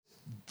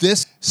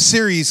This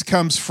series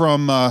comes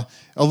from a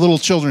little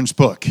children's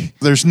book.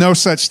 There's no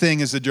such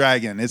thing as a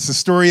dragon. It's the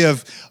story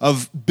of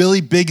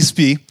Billy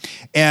Bigsby,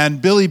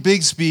 and Billy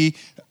Bigsby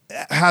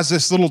has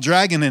this little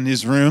dragon in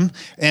his room,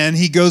 and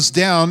he goes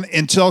down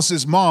and tells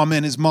his mom,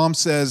 and his mom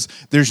says,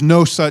 there's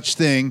no such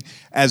thing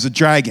as a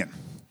dragon.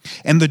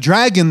 And the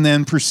dragon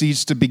then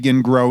proceeds to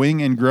begin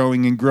growing and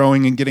growing and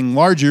growing and getting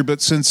larger,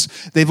 but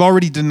since they've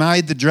already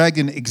denied the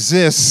dragon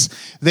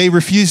exists, they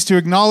refuse to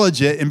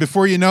acknowledge it, and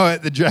before you know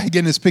it, the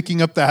dragon is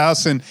picking up the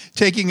house and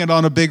taking it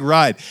on a big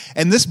ride.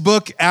 And this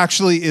book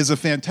actually is a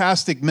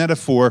fantastic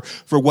metaphor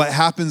for what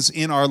happens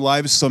in our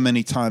lives so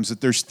many times,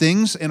 that there's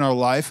things in our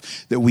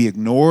life that we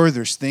ignore,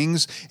 there's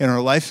things in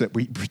our life that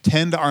we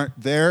pretend aren't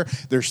there,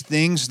 there's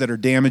things that are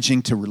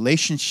damaging to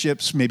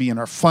relationships, maybe in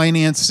our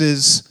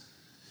finances,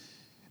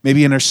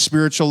 maybe in our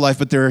spiritual life,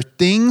 but there are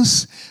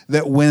things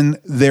that when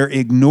they're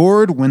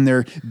ignored, when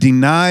they're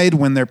denied,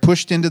 when they're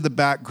pushed into the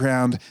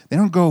background, they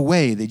don't go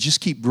away. They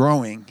just keep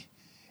growing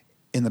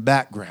in the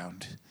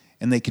background,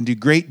 and they can do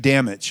great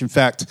damage. In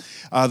fact,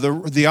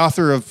 the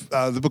author of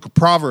the book of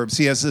Proverbs,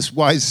 he has this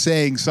wise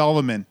saying,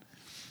 Solomon,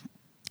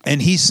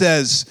 and he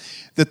says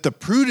that the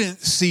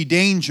prudent see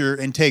danger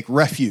and take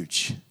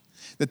refuge,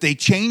 that they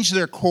change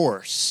their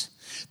course,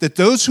 that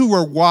those who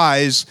are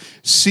wise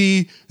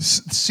see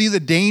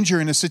the danger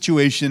in a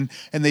situation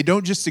and they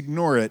don't just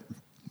ignore it,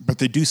 but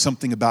they do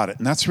something about it.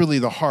 And that's really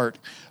the heart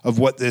of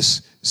what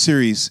this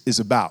series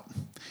is about.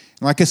 And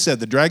like I said,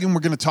 the dragon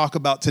we're going to talk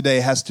about today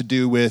has to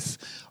do with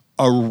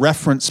a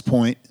reference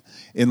point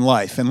in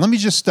life. And let me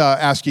just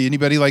ask you,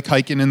 anybody like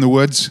hiking in the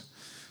woods?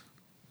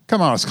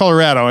 Come on, it's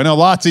Colorado. I know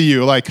lots of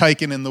you like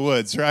hiking in the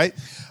woods, right?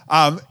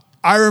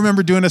 I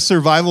remember doing a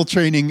survival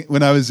training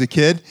when I was a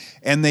kid,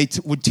 and they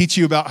would teach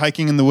you about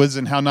hiking in the woods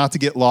and how not to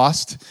get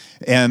lost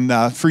and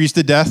freeze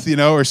to death,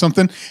 or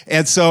something.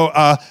 And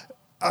so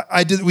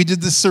we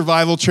did this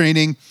survival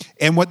training,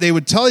 and what they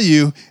would tell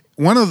you,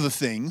 one of the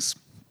things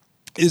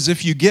is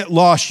if you get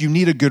lost, you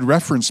need a good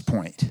reference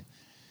point.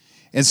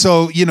 And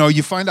so,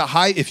 you find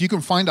if you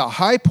can find a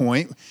high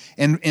point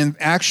and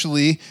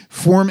actually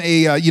form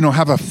a,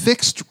 have a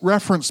fixed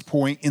reference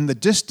point in the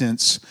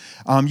distance,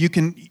 you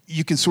can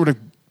sort of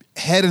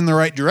head in the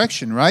right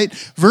direction, right?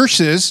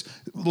 Versus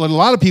what a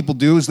lot of people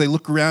do is they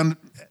look around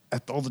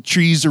at all the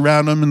trees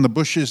around them and the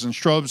bushes and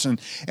shrubs. And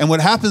what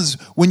happens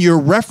when your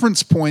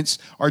reference points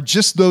are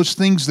just those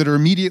things that are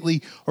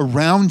immediately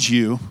around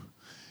you,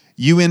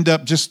 you end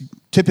up just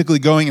typically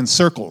going in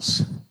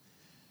circles.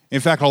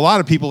 In fact, a lot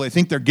of people, they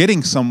think they're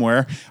getting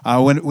somewhere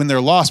when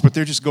they're lost, but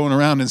they're just going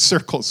around in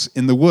circles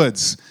in the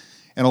woods.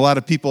 And a lot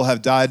of people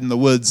have died in the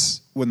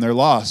woods when they're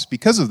lost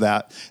because of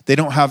that. They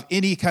don't have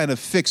any kind of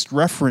fixed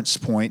reference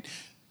point.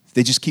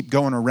 They just keep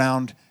going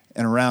around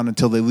and around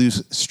until they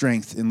lose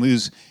strength and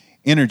lose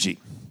energy.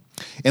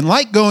 And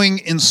like going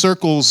in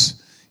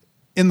circles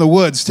in the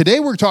woods, today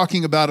we're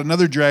talking about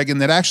another dragon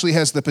that actually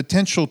has the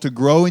potential to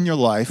grow in your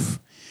life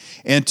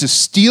and to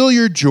steal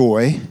your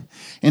joy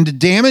and to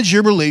damage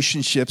your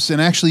relationships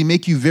and actually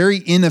make you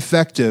very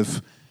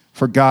ineffective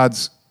for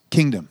God's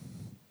kingdom.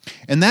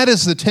 And that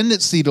is the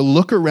tendency to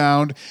look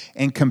around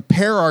and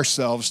compare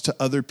ourselves to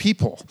other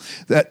people,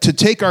 that to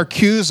take our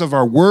cues of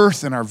our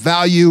worth and our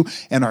value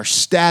and our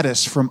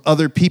status from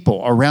other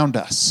people around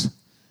us,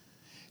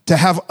 to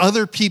have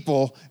other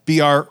people be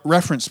our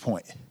reference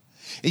point.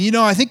 And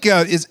I think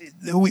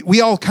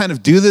we all kind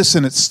of do this,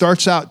 and it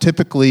starts out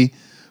typically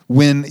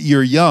when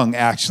you're young,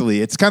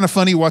 actually. It's kind of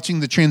funny watching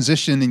the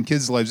transition in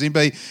kids' lives.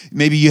 Anybody,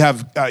 maybe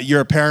you're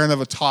a parent of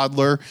a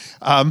toddler,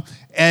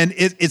 and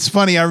it's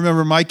funny, I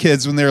remember my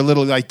kids when they were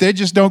little, they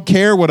just don't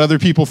care what other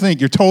people think.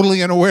 You're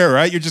totally unaware,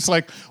 right? You're just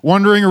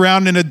wandering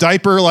around in a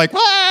diaper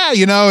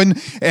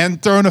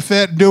and throwing a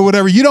fit and doing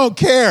whatever. You don't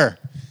care.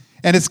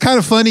 And it's kind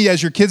of funny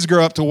as your kids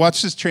grow up to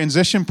watch this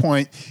transition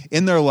point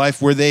in their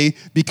life where they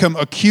become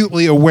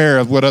acutely aware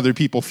of what other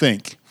people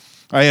think.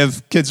 I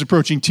have kids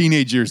approaching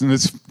teenage years, and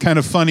it's kind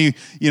of funny,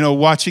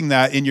 watching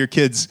that in your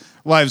kids'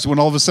 lives when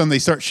all of a sudden they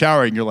start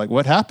showering. You're like,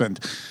 what happened?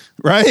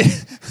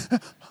 Right?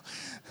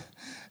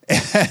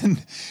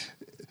 And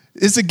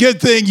it's a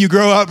good thing you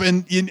grow up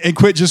and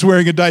quit just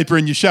wearing a diaper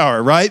and you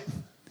shower, right?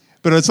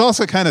 But it's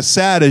also kind of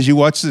sad as you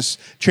watch this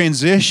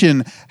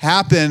transition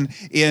happen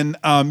in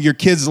your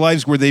kids'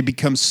 lives where they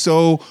become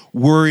so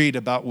worried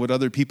about what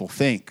other people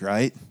think,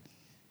 right?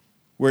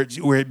 Where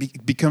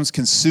it becomes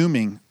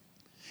consuming.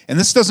 And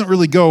this doesn't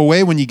really go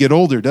away when you get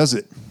older, does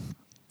it?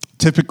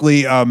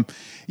 Typically,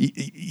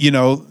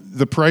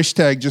 the price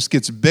tag just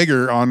gets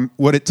bigger on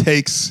what it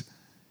takes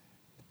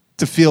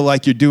to feel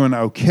like you're doing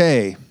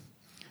okay,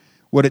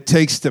 what it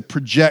takes to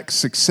project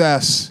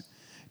success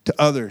to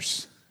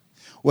others,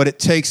 what it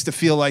takes to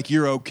feel like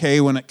you're okay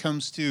when it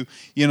comes to,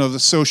 the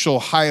social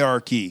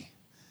hierarchy.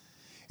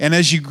 And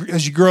as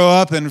you grow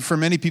up, and for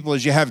many people,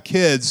 as you have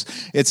kids,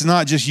 it's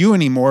not just you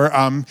anymore.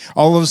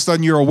 All of a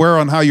sudden, you're aware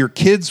on how your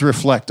kids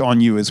reflect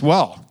on you as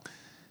well.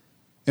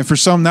 And for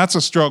some, that's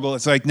a struggle.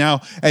 It's like now,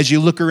 as you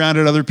look around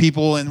at other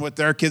people and what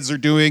their kids are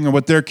doing and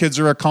what their kids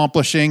are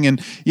accomplishing and,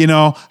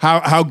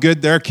 how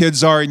good their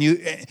kids are, and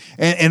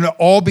it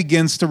all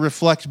begins to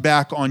reflect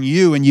back on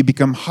you, and you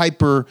become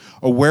hyper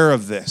aware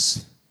of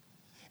this.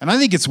 And I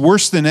think it's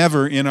worse than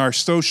ever in our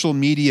social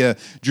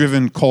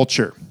media-driven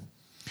culture.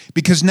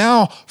 Because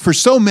now, for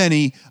so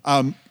many,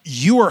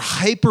 you are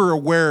hyper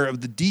aware of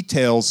the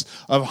details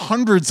of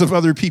hundreds of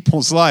other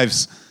people's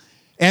lives.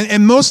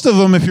 And most of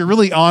them, if you're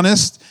really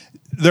honest,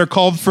 they're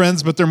called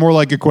friends, but they're more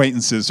like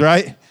acquaintances,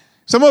 right?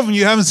 Some of them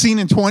you haven't seen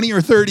in 20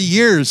 or 30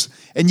 years,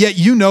 and yet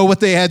you know what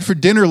they had for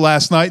dinner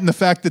last night and the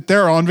fact that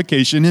they're on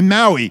vacation in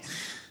Maui.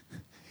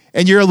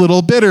 And you're a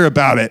little bitter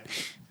about it.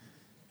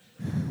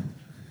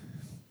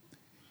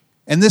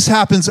 And this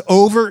happens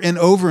over and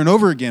over and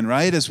over again,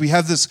 right? As we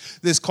have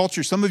this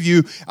culture. Some of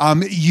you,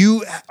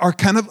 you are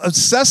kind of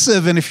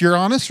obsessive, and if you're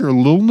honest, you're a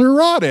little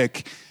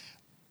neurotic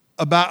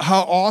about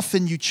how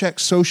often you check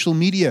social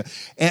media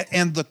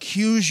and the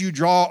cues you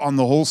draw on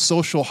the whole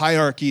social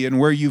hierarchy and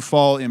where you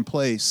fall in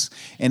place.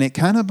 And it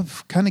kind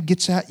of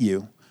gets at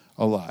you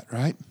a lot,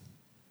 right?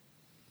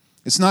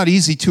 It's not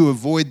easy to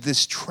avoid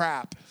this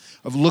trap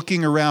of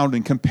looking around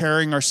and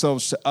comparing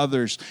ourselves to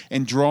others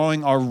and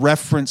drawing our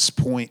reference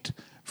point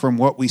from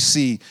what we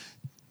see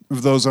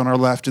of those on our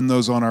left and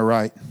those on our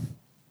right.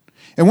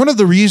 And one of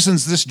the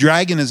reasons this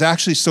dragon is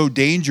actually so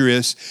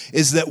dangerous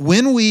is that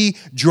when we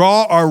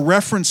draw our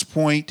reference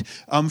point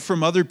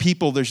from other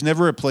people, there's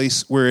never a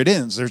place where it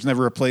ends. There's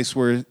never a place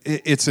where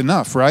it's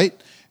enough, right?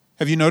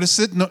 Have you noticed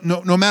it?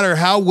 No matter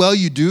how well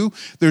you do,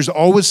 there's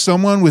always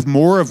someone with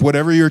more of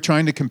whatever you're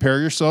trying to compare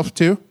yourself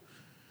to.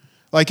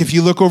 Like if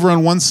you look over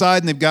on one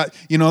side and they've got,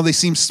 they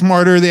seem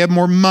smarter, they have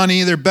more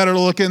money, they're better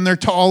looking, they're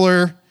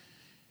taller,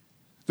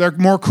 they're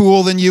more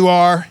cool than you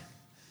are.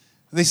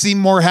 They seem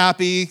more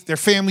happy. Their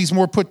family's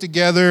more put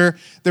together.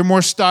 They're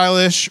more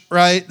stylish,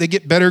 right? They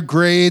get better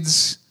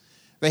grades.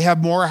 They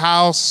have more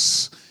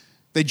house.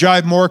 They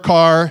drive more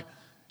car.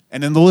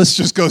 And then the list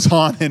just goes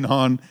on and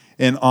on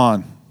and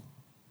on.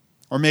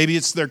 Or maybe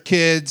it's their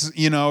kids,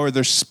 or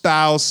their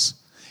spouse.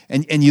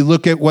 And you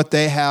look at what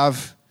they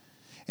have,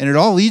 and it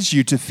all leads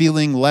you to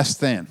feeling less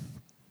than.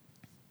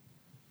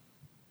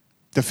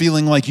 To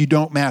feeling like you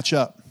don't match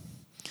up.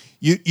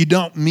 You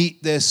don't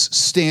meet this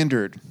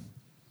standard.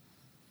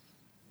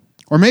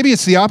 Or maybe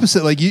it's the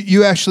opposite. Like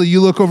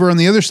you look over on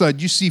the other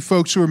side, you see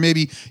folks who are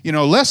maybe,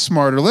 less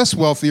smart or less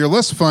wealthy or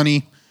less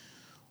funny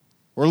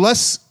or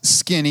less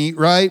skinny,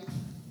 right?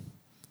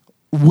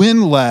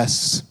 Win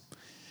less.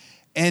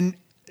 And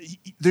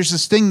there's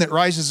this thing that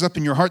rises up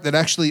in your heart that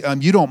actually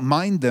you don't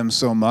mind them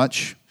so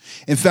much.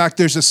 In fact,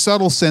 there's a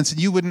subtle sense, and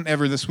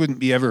this wouldn't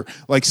be ever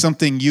like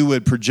something you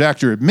would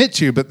project or admit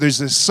to, but there's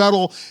this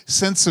subtle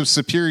sense of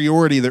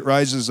superiority that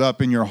rises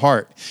up in your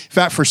heart. In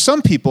fact, for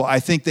some people, I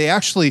think they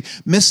actually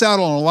miss out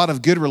on a lot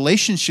of good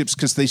relationships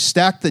because they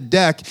stack the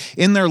deck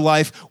in their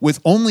life with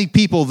only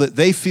people that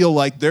they feel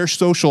like their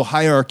social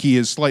hierarchy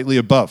is slightly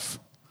above.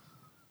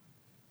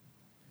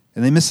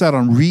 And they miss out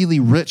on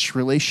really rich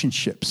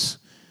relationships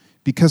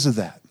because of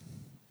that.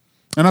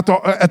 And at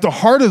the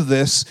heart of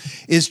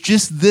this is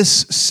just this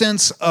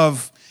sense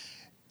of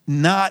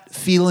not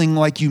feeling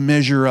like you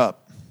measure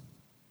up.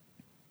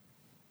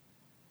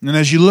 And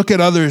as you look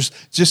at others,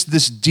 just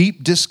this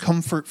deep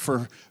discomfort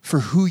for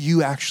who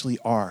you actually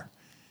are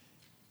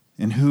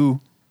and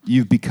who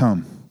you've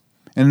become.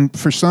 And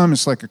for some,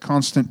 it's like a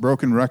constant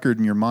broken record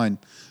in your mind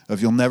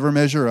of you'll never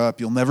measure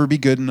up, you'll never be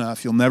good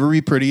enough, you'll never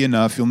be pretty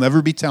enough, you'll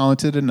never be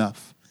talented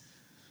enough.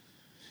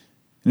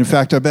 And in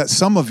fact, I bet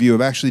some of you have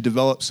actually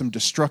developed some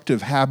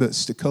destructive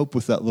habits to cope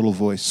with that little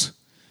voice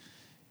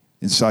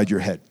inside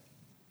your head.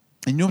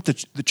 And you know what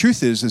the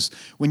truth is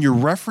when your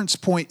reference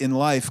point in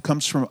life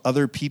comes from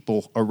other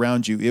people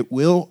around you, it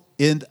will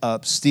end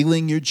up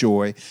stealing your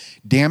joy,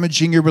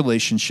 damaging your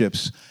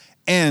relationships,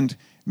 and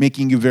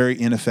making you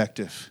very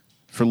ineffective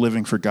for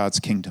living for God's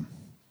kingdom.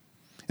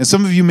 And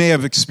some of you may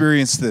have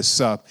experienced this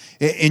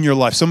in your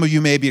life. Some of you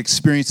may be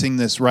experiencing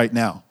this right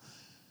now.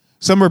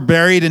 Some are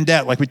buried in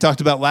debt, like we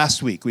talked about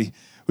last week. We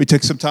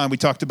took some time, we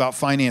talked about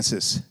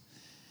finances.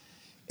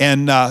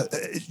 And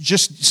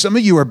just some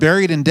of you are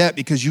buried in debt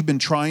because you've been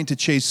trying to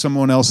chase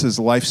someone else's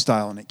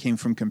lifestyle, and it came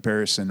from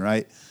comparison,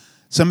 right?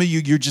 Some of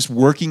you, you're just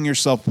working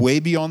yourself way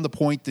beyond the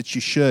point that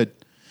you should.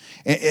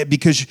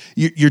 Because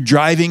you're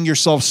driving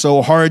yourself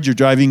so hard, you're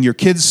driving your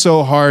kids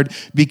so hard,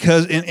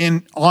 because,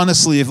 and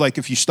honestly,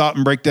 if you stop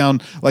and break down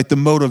like the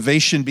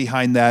motivation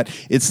behind that,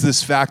 it's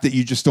this fact that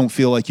you just don't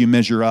feel like you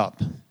measure up.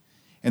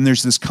 And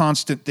there's this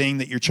constant thing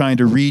that you're trying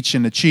to reach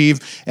and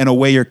achieve and a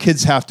way your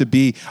kids have to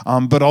be.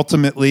 But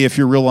ultimately, if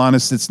you're real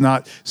honest, it's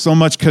not so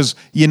much because,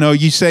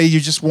 you say you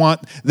just want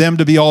them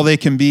to be all they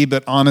can be.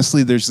 But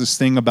honestly, there's this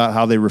thing about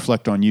how they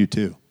reflect on you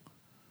too.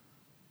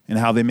 And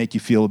how they make you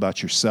feel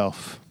about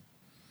yourself.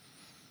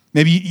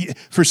 Maybe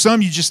for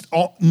some, you just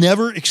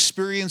never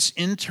experience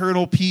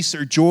internal peace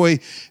or joy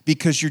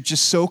because you're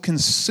just so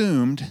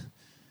consumed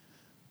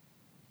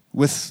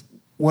with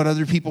what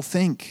other people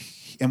think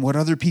and what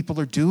other people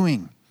are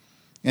doing.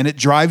 And it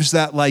drives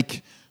that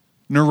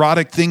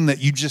neurotic thing that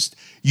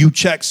you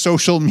check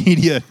social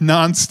media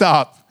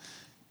nonstop.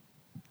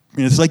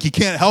 And it's like you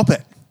can't help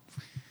it.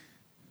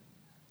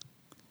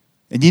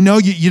 And you know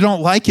you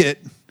don't like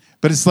it,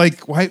 but it's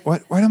like, why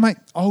am I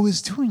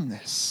always doing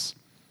this?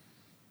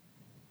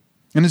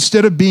 And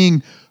instead of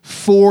being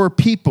for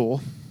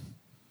people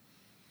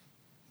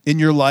in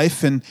your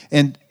life and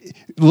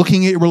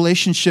looking at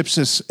relationships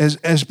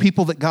as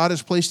people that God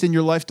has placed in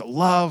your life to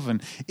love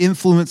and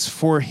influence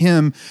for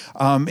Him,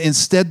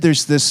 instead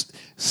there's this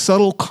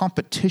subtle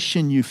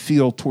competition you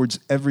feel towards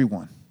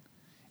everyone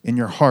in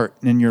your heart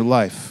and in your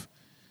life.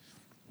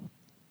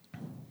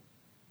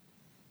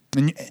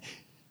 And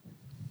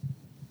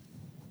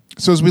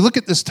so as we look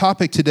at this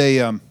topic today,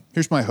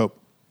 here's my hope.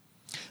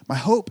 My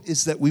hope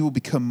is that we will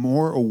become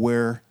more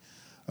aware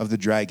of the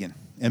dragon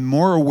and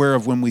more aware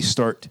of when we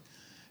start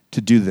to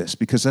do this.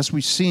 Because as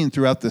we've seen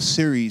throughout this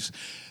series,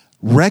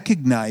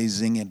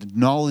 recognizing and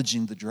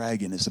acknowledging the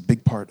dragon is a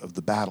big part of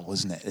the battle,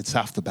 isn't it? It's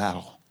half the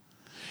battle.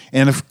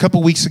 And a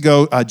couple weeks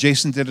ago,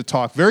 Jason did a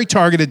talk very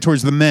targeted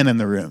towards the men in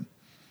the room.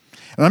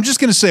 And I'm just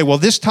going to say, well,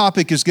 this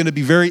topic is going to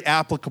be very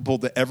applicable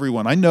to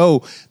everyone. I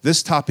know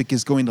this topic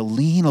is going to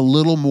lean a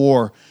little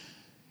more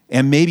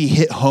and maybe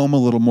hit home a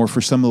little more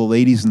for some of the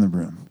ladies in the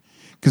room.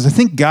 Because I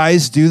think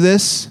guys do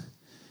this,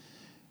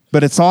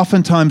 but it's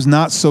oftentimes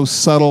not so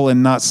subtle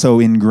and not so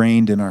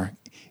ingrained in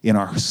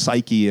our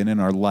psyche and in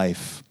our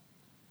life.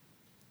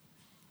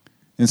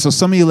 And so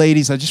some of you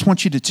ladies, I just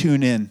want you to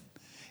tune in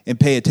and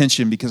pay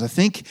attention, because I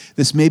think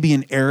this may be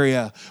an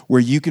area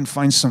where you can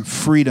find some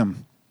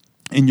freedom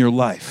in your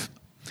life.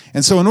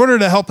 And so in order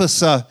to help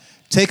us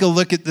take a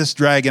look at this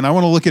dragon, I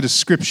want to look at a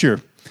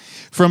scripture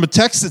from a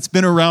text that's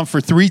been around for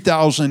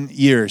 3,000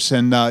 years.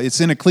 And it's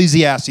in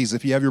Ecclesiastes.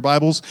 If you have your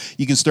Bibles,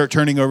 you can start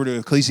turning over to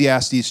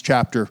Ecclesiastes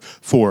chapter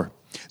 4.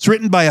 It's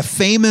written by a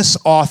famous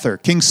author,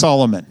 King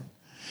Solomon.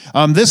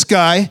 This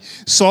guy,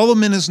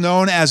 Solomon, is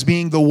known as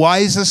being the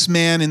wisest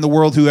man in the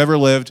world who ever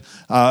lived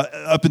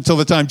up until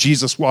the time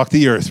Jesus walked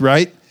the earth,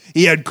 right?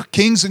 He had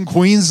kings and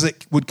queens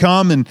that would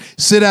come and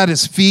sit at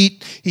his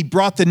feet. He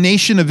brought the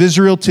nation of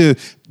Israel to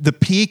the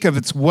peak of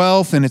its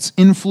wealth and its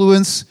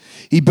influence.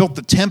 He built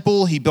the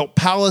temple. He built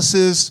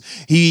palaces.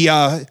 He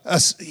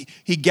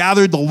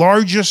gathered the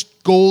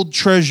largest gold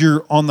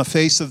treasure on the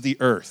face of the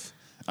earth.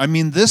 I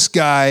mean, this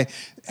guy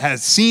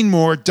has seen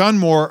more, done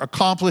more,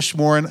 accomplished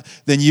more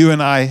than you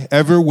and I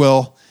ever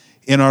will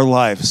in our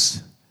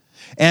lives.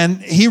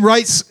 And he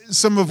writes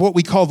some of what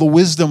we call the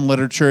wisdom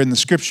literature in the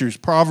scriptures,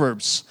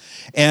 Proverbs,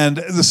 and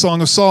the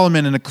Song of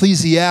Solomon and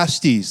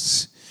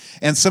Ecclesiastes,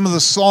 and some of the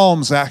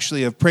Psalms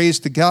actually of praise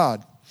to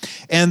God.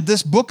 And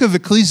this book of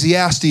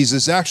Ecclesiastes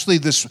is actually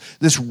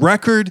this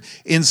record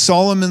in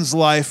Solomon's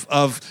life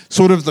of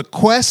sort of the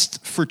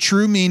quest for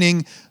true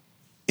meaning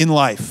in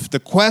life, the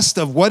quest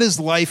of what is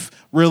life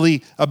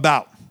really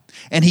about.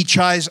 And he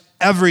tries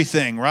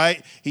everything,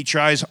 right? He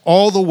tries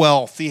all the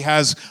wealth. He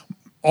has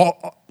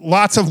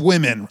lots of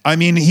women. I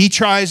mean, he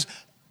tries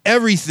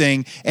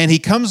everything, and he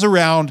comes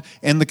around,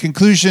 and the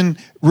conclusion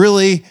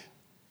really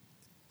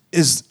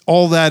is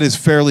all that is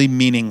fairly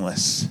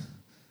meaningless.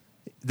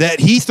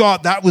 That he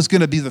thought that was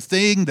going to be the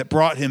thing that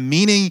brought him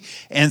meaning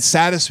and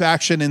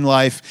satisfaction in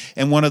life.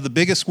 And one of the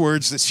biggest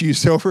words that's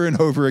used over and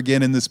over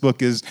again in this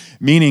book is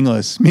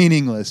meaningless,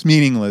 meaningless,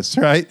 meaningless,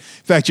 right?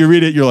 In fact, you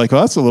read it, you're like,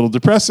 oh, that's a little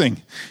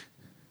depressing.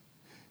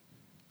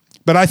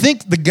 But I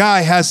think the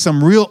guy has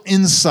some real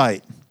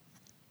insight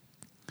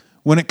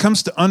when it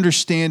comes to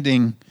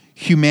understanding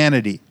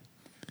humanity.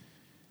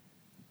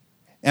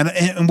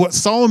 And what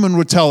Solomon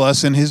would tell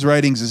us in his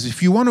writings is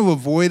if you want to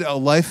avoid a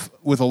life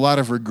with a lot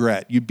of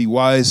regret, you'd be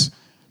wise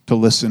to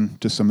listen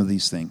to some of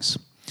these things.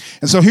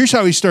 And so here's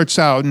how he starts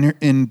out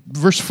in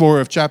verse 4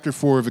 of chapter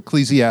 4 of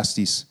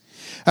Ecclesiastes.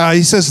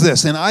 He says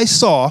this, "And I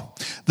saw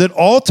that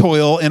all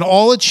toil and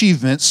all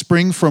achievement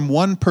spring from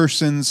one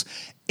person's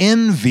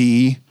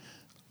envy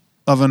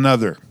of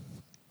another."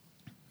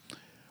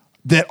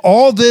 That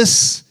all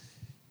this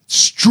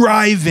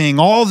striving,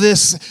 all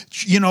this,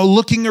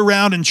 looking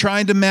around and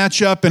trying to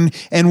match up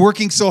and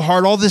working so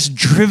hard, all this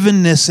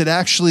drivenness,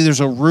 there's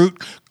a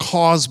root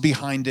cause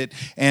behind it.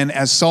 And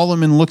as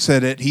Solomon looks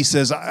at it, he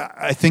says,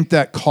 I think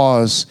that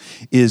cause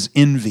is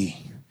envy.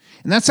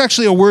 And that's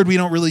actually a word we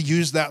don't really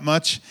use that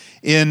much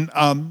in,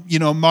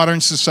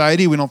 modern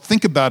society. We don't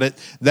think about it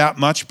that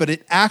much, but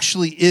it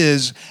actually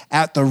is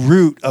at the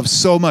root of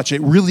so much.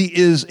 It really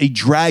is a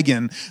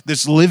dragon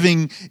that's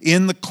living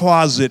in the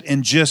closet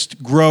and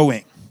just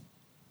growing.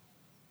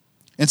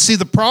 And see,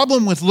 the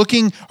problem with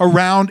looking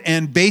around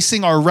and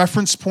basing our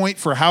reference point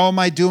for how am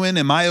I doing?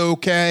 Am I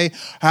okay?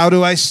 How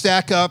do I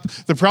stack up?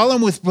 The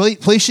problem with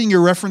placing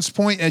your reference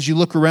point as you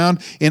look around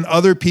in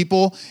other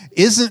people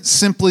isn't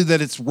simply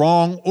that it's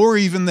wrong or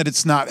even that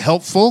it's not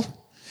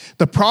helpful.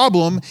 The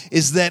problem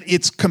is that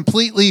it's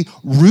completely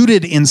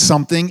rooted in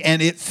something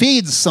and it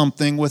feeds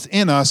something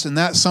within us, and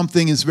that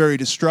something is very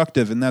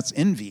destructive, and that's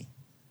envy.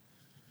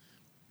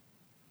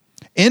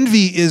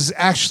 Envy is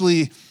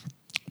actually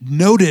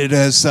noted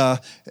as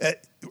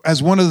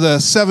one of the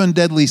 7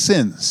 deadly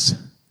sins.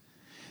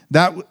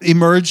 That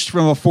emerged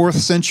from a 4th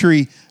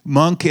century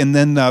monk, and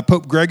then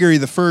Pope Gregory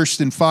I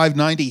in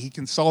 590, he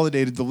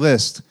consolidated the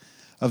list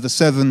of the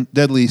 7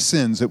 deadly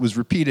sins. It was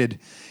repeated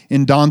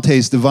in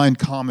Dante's Divine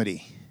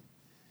Comedy.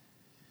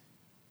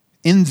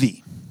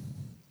 Envy.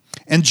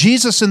 And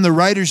Jesus and the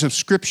writers of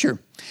Scripture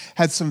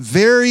had some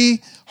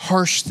very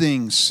harsh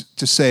things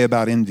to say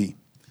about envy.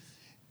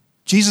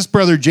 Jesus'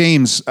 brother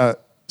James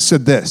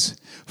said this,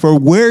 "For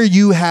where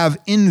you have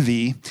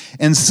envy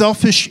and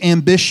selfish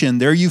ambition,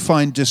 there you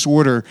find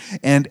disorder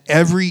and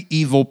every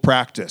evil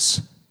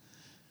practice."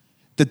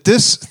 That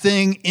this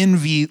thing,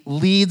 envy,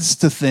 leads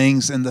to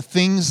things, and the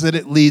things that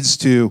it leads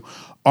to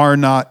are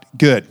not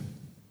good.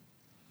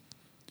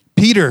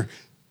 Peter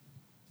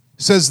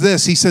says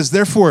this, he says,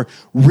 "Therefore,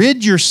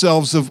 rid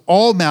yourselves of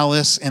all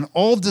malice and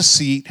all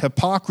deceit,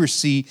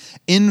 hypocrisy,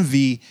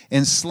 envy,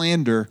 and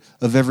slander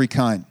of every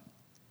kind."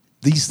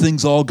 These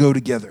things all go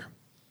together.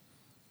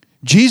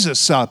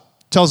 Jesus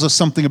tells us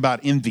something about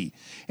envy,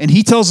 and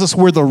he tells us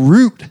where the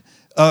root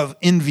of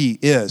envy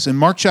is. In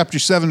Mark chapter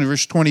 7,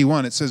 verse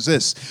 21, it says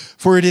this,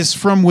 "For it is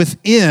from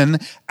within,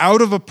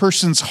 out of a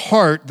person's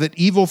heart, that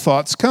evil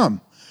thoughts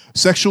come.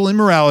 Sexual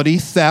immorality,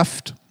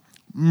 theft,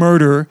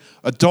 murder,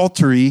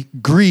 adultery,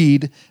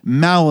 greed,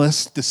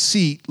 malice,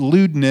 deceit,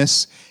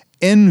 lewdness,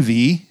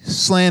 envy,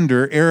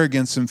 slander,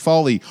 arrogance, and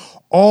folly.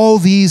 All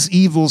these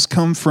evils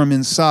come from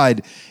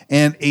inside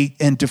and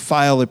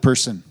defile a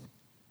person."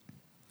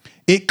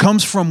 It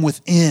comes from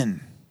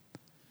within,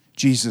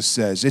 Jesus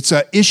says. It's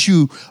an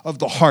issue of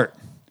the heart.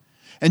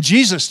 And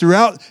Jesus,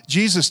 throughout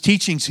Jesus'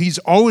 teachings, he's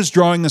always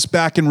drawing us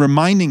back and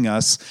reminding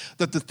us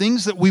that the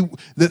things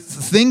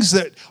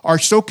that are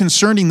so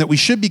concerning that we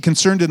should be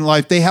concerned in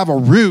life, they have a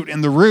root,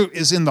 and the root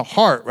is in the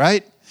heart,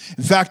 right?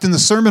 In fact, in the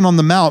Sermon on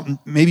the Mount,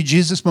 maybe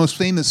Jesus' most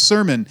famous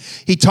sermon,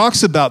 he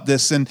talks about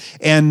this, and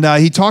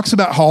he talks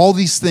about how all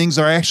these things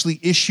are actually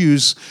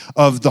issues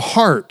of the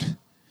heart.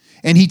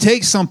 And he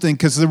takes something,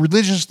 because the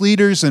religious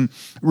leaders and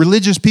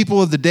religious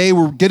people of the day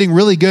were getting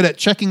really good at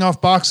checking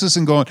off boxes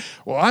and going,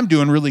 "Well, I'm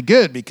doing really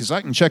good because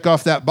I can check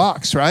off that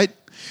box," right?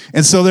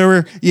 And so there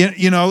were,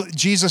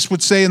 Jesus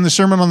would say in the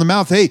Sermon on the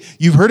Mount, "Hey,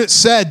 you've heard it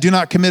said, do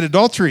not commit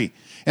adultery."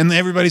 And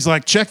everybody's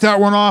like, "Check that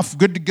one off,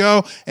 good to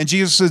go." And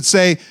Jesus would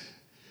say,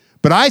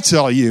 "But I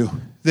tell you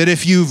that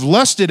if you've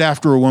lusted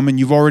after a woman,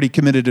 you've already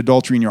committed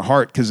adultery in your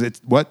heart," because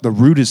the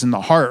root is in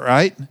the heart,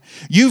 right?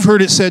 "You've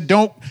heard it said,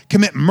 don't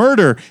commit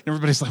murder." And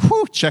everybody's like,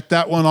 "Whoo, check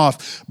that one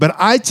off." "But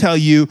I tell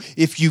you,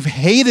 if you've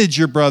hated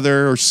your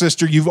brother or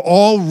sister, you've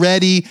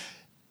already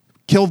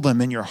killed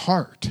them in your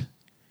heart."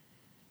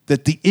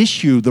 That the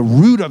issue, the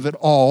root of it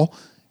all,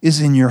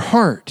 is in your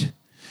heart.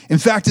 In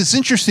fact, it's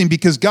interesting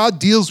because God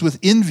deals with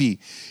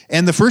envy.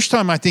 And the first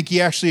time I think he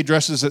actually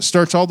addresses it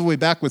starts all the way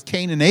back with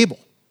Cain and Abel.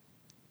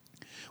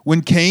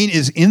 When Cain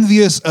is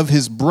envious of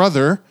his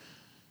brother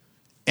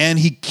and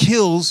he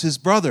kills his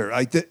brother.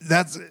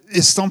 That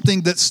is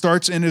something that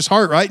starts in his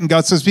heart, right? And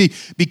God says,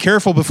 be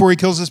careful before he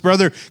kills his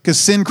brother, because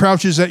sin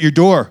crouches at your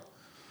door.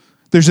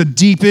 There's a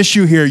deep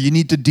issue here you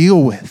need to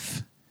deal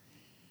with.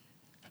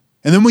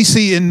 And then we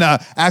see in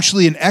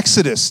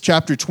Exodus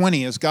chapter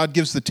 20, as God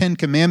gives the 10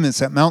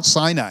 Commandments at Mount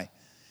Sinai,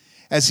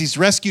 as he's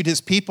rescued his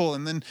people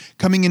and then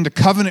coming into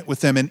covenant with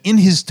them. And in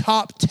his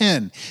top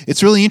 10,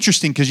 it's really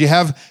interesting because you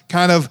have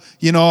kind of,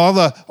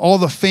 all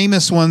the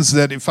famous ones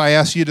that if I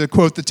ask you to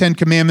quote the 10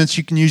 Commandments,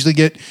 you can usually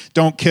get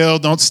don't kill,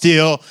 don't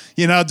steal,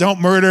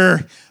 don't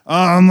murder.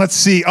 Let's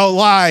see. Oh,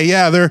 lie.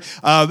 Yeah,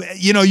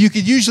 you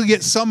could usually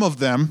get some of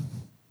them.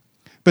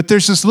 But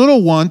there's this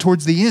little one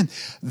towards the end.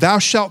 Thou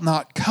shalt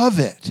not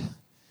covet.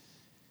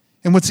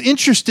 And what's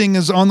interesting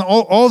is on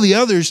all the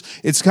others,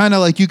 it's kind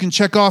of like you can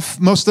check off,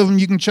 most of them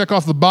you can check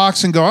off the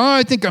box and go, "Oh,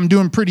 I think I'm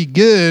doing pretty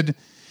good."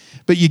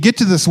 But you get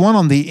to this one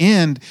on the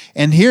end,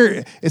 and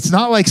here, it's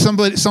not like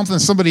something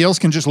somebody else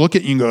can just look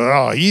at you and go,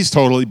 "Oh, he's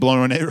totally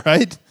blowing it,"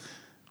 right?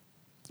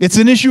 It's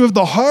an issue of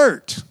the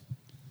heart.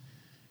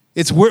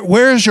 It's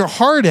where is your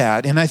heart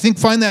at? And I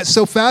find that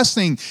so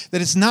fascinating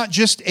that it's not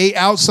just a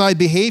outside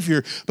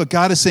behavior, but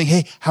God is saying,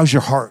 "Hey, how's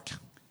your heart?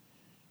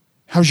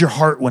 How's your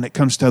heart when it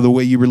comes to the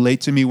way you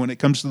relate to me, when it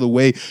comes to the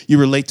way you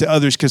relate to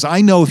others?" Because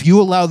I know if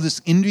you allow this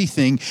envy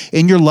thing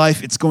in your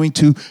life, it's going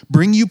to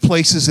bring you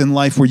places in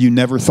life where you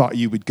never thought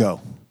you would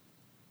go.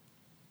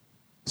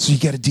 So you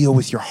got to deal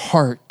with your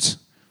heart.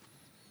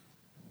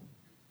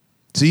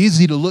 It's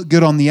easy to look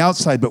good on the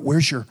outside, but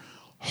where's your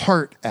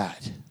heart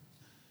at?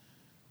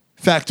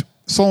 In fact,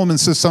 Solomon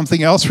says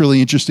something else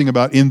really interesting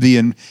about envy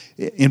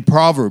in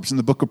Proverbs, in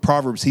the book of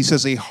Proverbs. He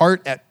says, "A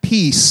heart at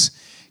peace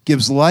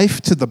gives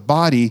life to the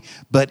body,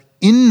 but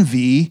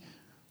envy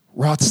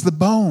rots the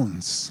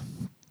bones."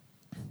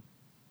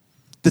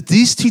 That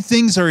these two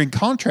things are in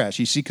contrast,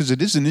 you see, because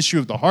it is an issue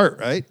of the heart,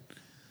 right?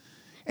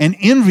 And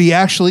envy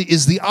actually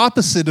is the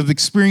opposite of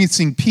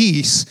experiencing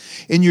peace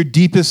in your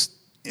deepest,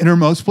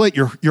 innermost place,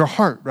 your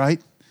heart,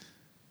 right?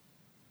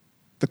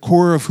 The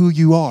core of who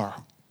you are.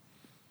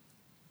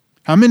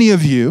 How many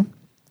of you,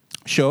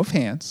 show of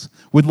hands,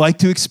 would like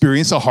to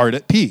experience a heart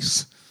at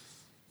peace?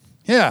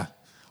 Yeah.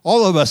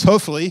 All of us,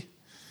 hopefully.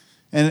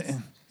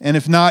 And And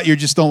if not, you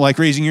just don't like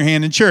raising your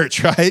hand in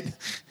church, right?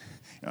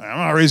 I'm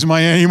not raising my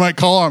hand. You might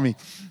call on me.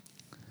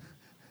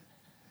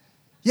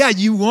 Yeah,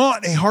 you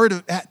want a heart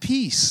at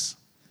peace.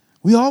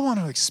 We all want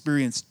to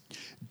experience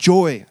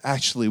joy,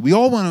 actually. We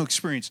all want to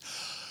experience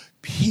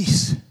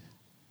peace.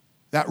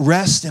 That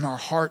rest in our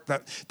heart,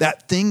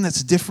 that thing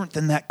that's different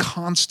than that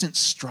constant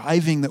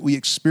striving that we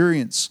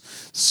experience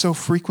so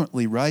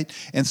frequently, right?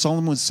 And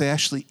Solomon would say,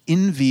 actually,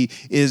 envy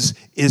is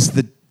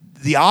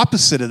the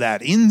opposite of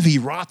that. Envy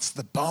rots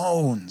the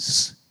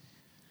bones.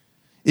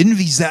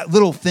 Envy's that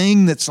little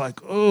thing that's like,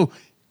 oh,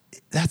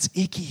 that's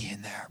icky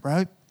in there,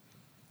 right?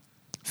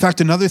 In fact,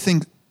 another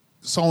thing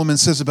Solomon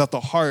says about the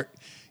heart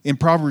in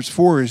Proverbs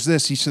 4 is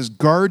this. He says,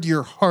 guard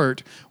your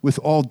heart with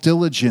all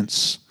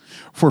diligence,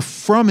 for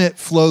from it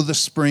flow the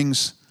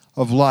springs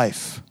of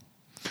life.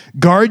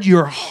 Guard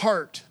your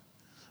heart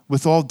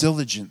with all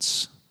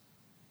diligence.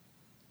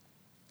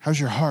 How's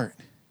your heart?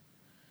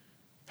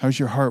 How's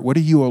your heart? What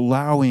are you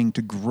allowing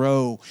to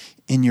grow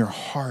in your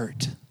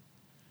heart?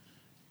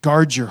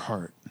 Guard your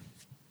heart.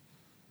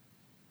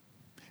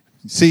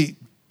 See,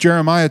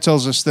 Jeremiah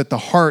tells us that the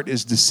heart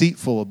is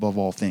deceitful above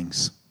all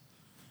things.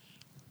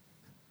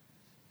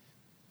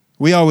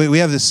 We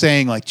have this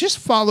saying like, just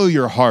follow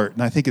your heart.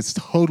 And I think it's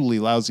totally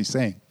lousy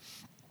saying.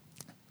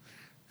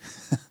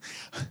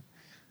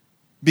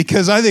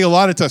 Because I think a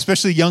lot of times,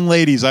 especially young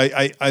ladies,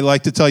 I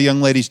like to tell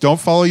young ladies, don't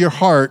follow your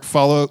heart,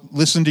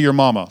 listen to your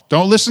mama.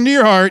 Don't listen to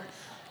your heart,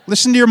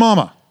 listen to your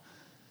mama.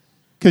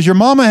 Because your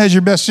mama has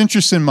your best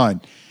interests in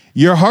mind.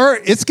 Your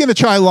heart, it's going to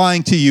try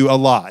lying to you a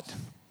lot.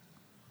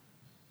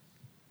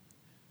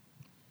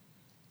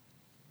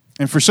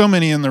 And for so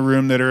many in the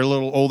room that are a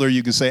little older,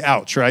 you can say,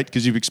 ouch, right?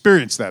 Because you've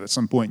experienced that at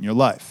some point in your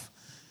life.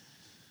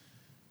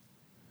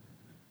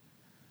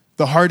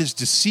 The heart is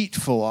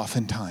deceitful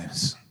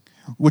oftentimes,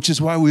 which is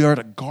why we are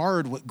to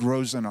guard what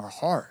grows in our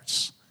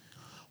hearts.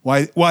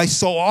 Why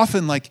so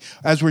often, like,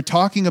 as we're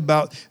talking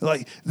about,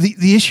 like,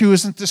 the issue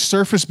isn't the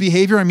surface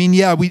behavior. I mean,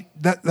 yeah,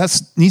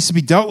 that needs to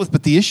be dealt with,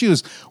 but the issue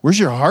is, where's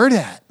your heart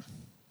at?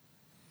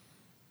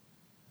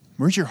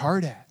 Where's your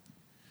heart at?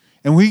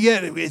 And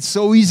it's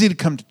so easy to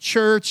come to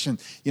church and,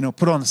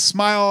 put on a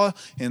smile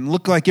and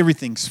look like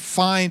everything's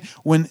fine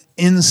when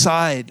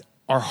inside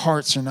our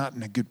hearts are not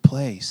in a good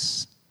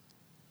place.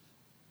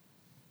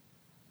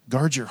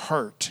 Guard your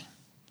heart,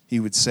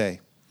 he would say.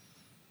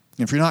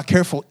 And if you're not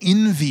careful,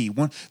 envy,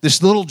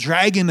 this little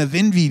dragon of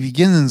envy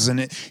begins, and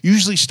it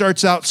usually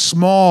starts out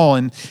small,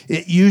 and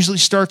it usually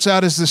starts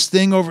out as this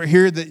thing over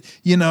here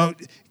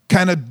that,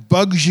 kind of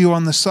bugs you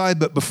on the side,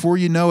 but before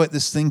you know it,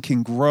 this thing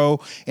can grow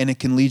and it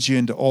can lead you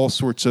into all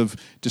sorts of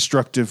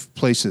destructive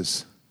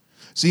places.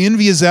 See,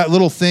 envy is that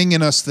little thing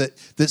in us that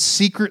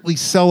secretly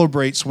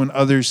celebrates when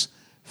others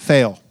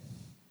fail.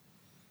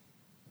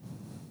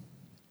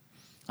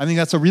 I think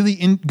that's a really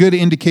good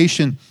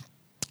indication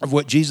of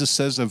what Jesus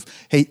says of,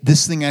 hey,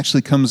 this thing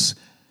actually comes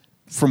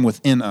from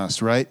within us,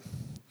 right?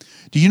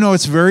 Do you know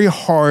it's very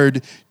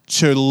hard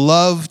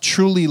to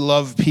truly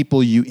love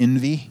people you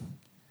envy?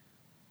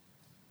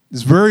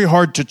 It's very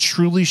hard to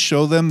truly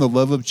show them the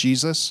love of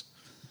Jesus.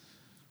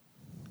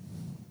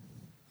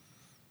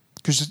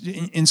 Because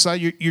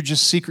inside you're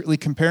just secretly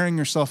comparing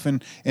yourself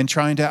and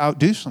trying to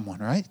outdo someone,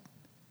 right?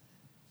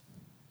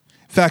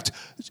 In fact,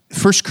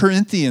 1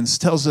 Corinthians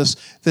tells us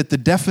that the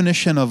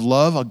definition of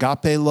love,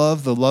 agape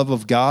love, the love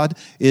of God,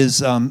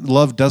 is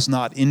love does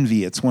not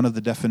envy. It's one of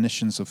the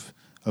definitions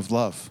of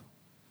love.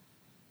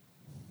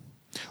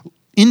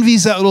 Envy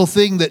is that little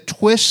thing that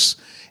twists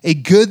a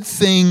good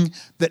thing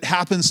that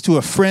happens to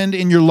a friend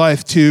in your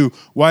life to,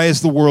 why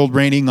is the world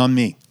raining on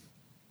me?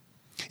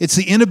 It's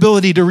the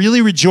inability to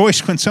really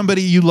rejoice when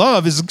somebody you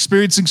love is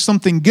experiencing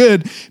something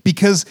good,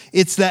 because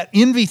it's that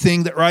envy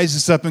thing that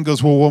rises up and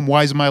goes, well,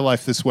 why is my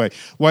life this way?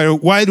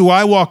 Why do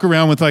I walk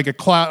around with like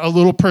a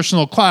little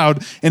personal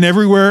cloud, and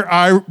everywhere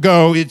I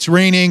go, it's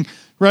raining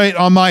right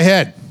on my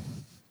head?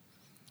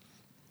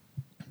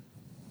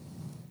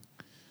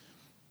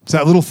 It's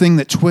that little thing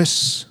that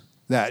twists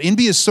that.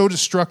 Envy is so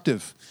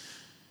destructive.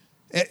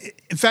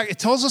 In fact, it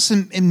tells us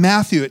in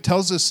Matthew, it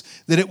tells us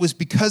that it was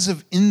because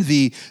of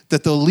envy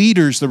that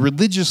the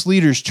religious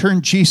leaders,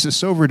 turned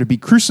Jesus over to be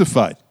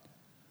crucified.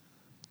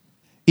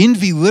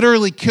 Envy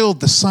literally killed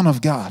the Son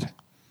of God.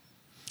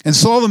 And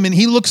Solomon,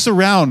 he looks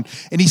around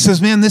and he says,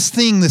 man, this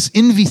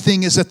envy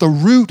thing is at the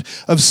root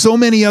of so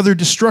many other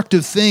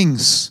destructive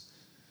things.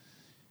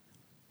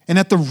 And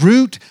at the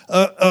root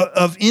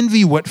of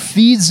envy, what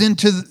feeds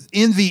into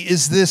envy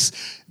is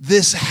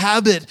this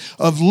habit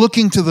of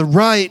looking to the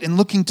right and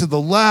looking to the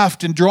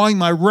left and drawing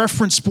my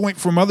reference point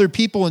from other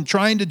people and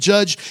trying to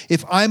judge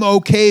if I'm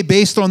okay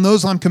based on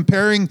those I'm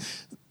comparing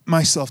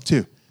myself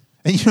to.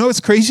 And you know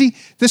what's crazy?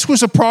 This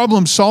was a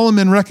problem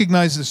Solomon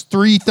recognizes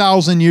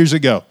 3,000 years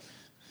ago.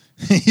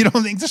 You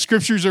don't think the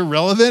scriptures are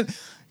relevant?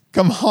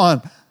 Come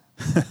on.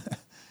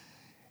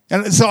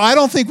 And so I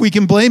don't think we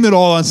can blame it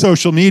all on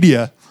social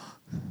media.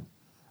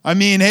 I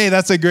mean, hey,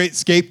 that's a great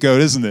scapegoat,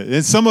 isn't it?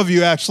 And some of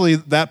you actually,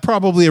 that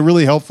probably a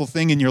really helpful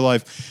thing in your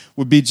life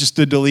would be just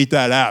to delete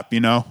that app,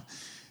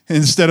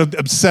 instead of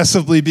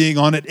obsessively being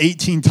on it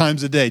 18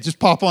 times a day. Just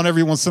pop on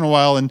every once in a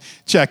while and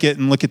check it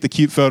and look at the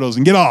cute photos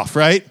and get off,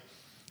 right?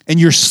 And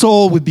your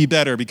soul would be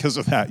better because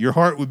of that. Your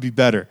heart would be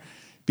better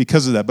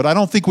because of that. But I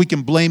don't think we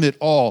can blame it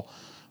all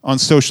on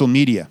social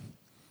media.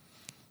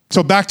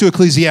 So back to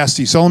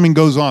Ecclesiastes. Solomon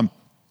goes on.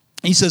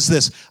 He says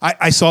this,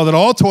 I saw that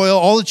all toil,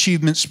 all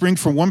achievement spring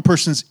from one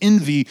person's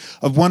envy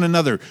of one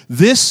another.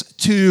 This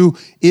too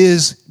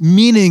is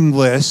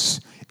meaningless,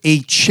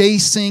 a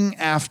chasing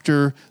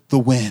after the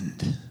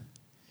wind.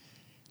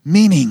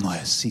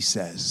 Meaningless, he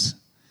says.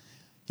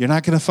 You're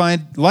not going to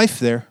find life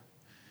there.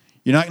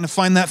 You're not going to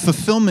find that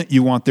fulfillment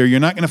you want there.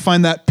 You're not going to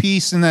find that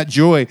peace and that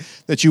joy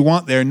that you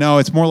want there. No,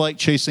 it's more like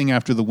chasing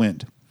after the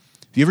wind.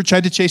 Have you ever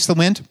tried to chase the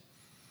wind?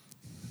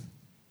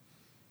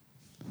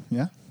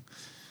 Yeah?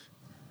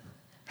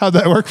 How'd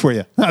that work for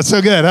you? Not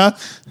so good, huh?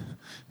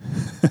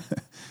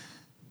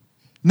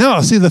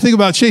 No, see, the thing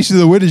about chasing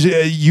the wind is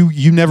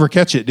you never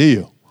catch it, do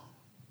you?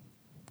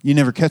 You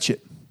never catch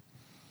it.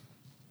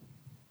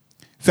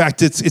 In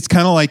fact, it's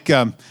kind of like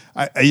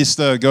I used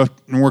to go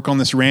and work on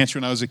this ranch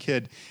when I was a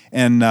kid,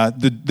 and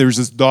there was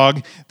this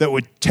dog that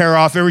would tear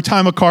off every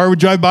time a car would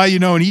drive by,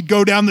 and he'd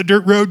go down the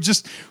dirt road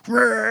just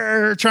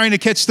trying to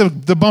catch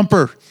the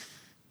bumper.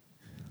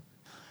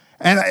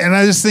 And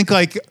I just think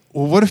like,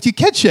 well, what if you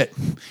catch it?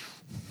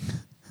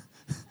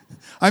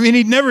 I mean,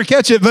 he'd never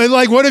catch it, but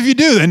like, what if you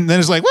do? And then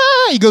it's like,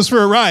 he goes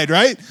for a ride,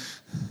 right?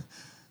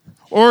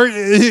 Or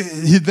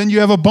then you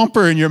have a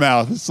bumper in your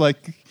mouth. It's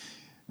like,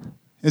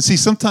 and see,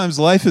 sometimes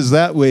life is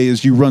that way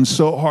as you run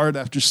so hard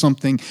after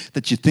something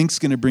that you think's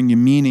going to bring you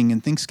meaning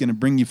and think's going to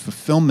bring you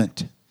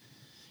fulfillment.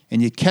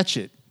 And you catch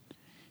it.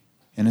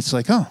 And it's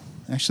like, oh,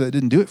 actually, that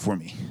didn't do it for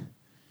me.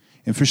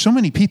 And for so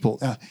many people,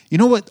 you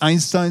know what I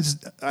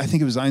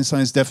think it was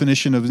Einstein's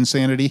definition of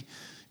insanity?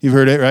 You've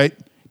heard it, right?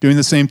 Doing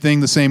the same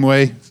thing the same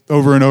way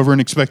over and over and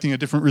expecting a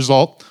different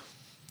result.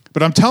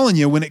 But I'm telling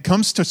you, when it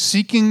comes to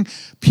seeking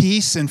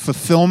peace and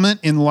fulfillment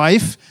in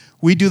life,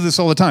 we do this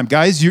all the time.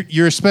 Guys,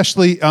 you're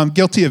especially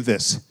guilty of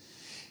this.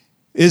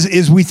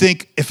 Is we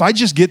think, if I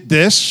just get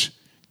this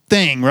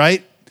thing,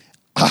 right,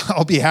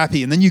 I'll be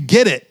happy. And then you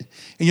get it.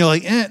 And you're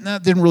like,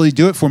 that didn't really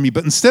do it for me.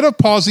 But instead of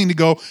pausing to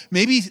go,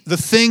 maybe the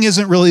thing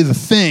isn't really the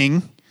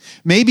thing.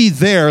 Maybe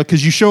there,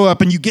 because you show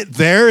up and you get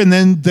there and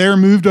then there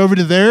moved over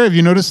to there. Have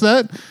you noticed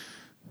that?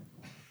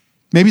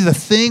 Maybe the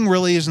thing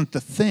really isn't the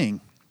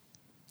thing.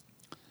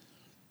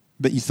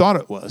 But you thought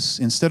it was.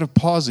 Instead of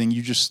pausing,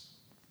 you just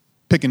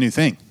pick a new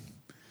thing.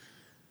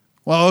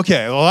 Well,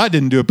 okay, I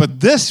didn't do it, but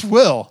this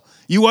will.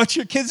 You watch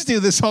your kids do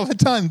this all the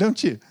time,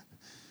 don't you?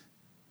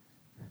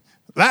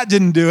 That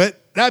didn't do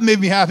it. That made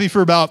me happy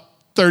for about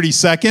 30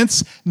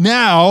 seconds.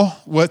 Now,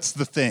 what's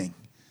the thing?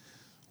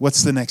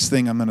 What's the next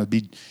thing I'm going to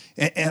be?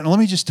 And let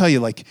me just tell you,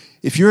 like,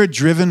 if you're a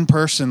driven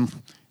person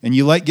and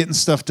you like getting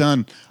stuff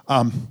done,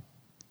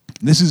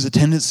 this is a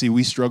tendency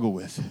we struggle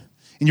with.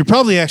 And you're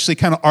probably actually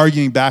kind of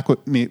arguing back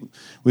with me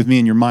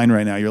in your mind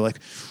right now. You're like,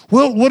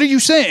 well, what are you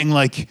saying?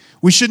 Like,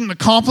 we shouldn't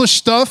accomplish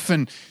stuff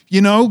and,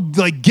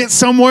 like get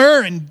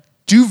somewhere and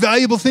do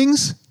valuable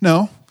things?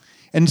 No.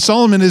 And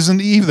Solomon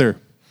isn't either.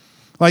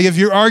 Like, if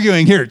you're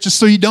arguing here, just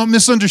so you don't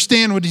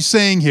misunderstand what he's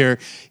saying here,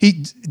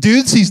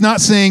 he's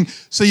not saying,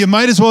 so you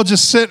might as well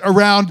just sit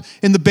around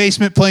in the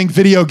basement playing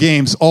video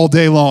games all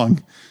day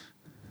long.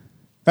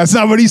 That's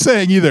not what he's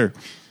saying either.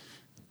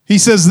 He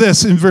says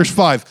this in verse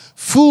 5,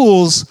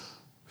 fools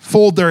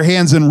fold their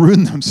hands and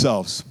ruin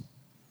themselves.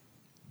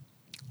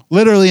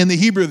 Literally in the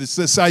Hebrew, it's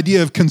this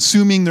idea of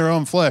consuming their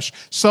own flesh,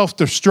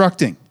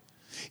 self-destructing.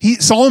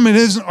 Solomon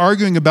isn't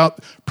arguing about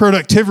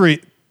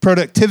productivity.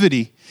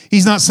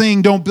 He's not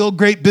saying don't build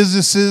great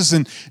businesses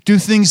and do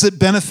things that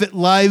benefit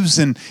lives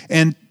and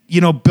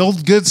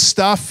build good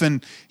stuff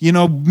and,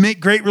 make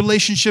great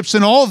relationships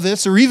and all of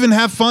this, or even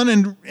have fun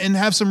and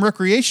have some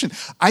recreation.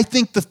 I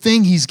think the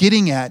thing he's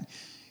getting at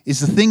is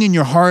the thing in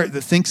your heart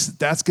that thinks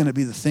that's going to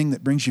be the thing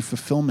that brings you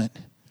fulfillment.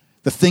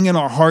 The thing in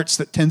our hearts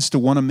that tends to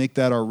want to make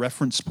that our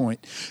reference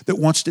point, that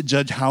wants to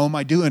judge, how am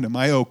I doing? Am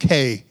I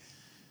okay?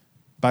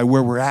 By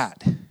where we're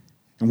at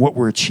and what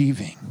we're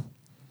achieving.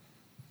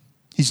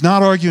 He's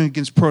not arguing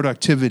against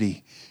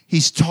productivity.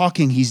 He's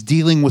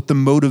dealing with the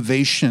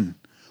motivation.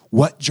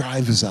 What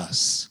drives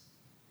us?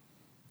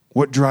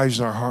 What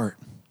drives our heart?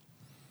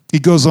 He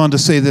goes on to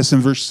say this in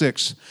verse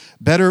 6,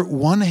 better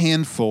one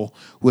handful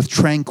with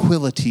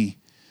tranquility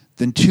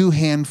than two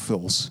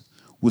handfuls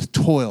with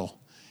toil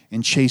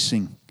and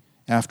chasing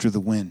after the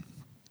wind.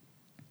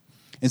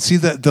 And see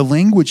that the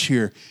language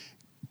here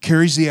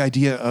carries the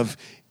idea of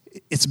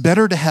it's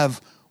better to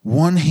have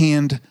one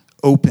hand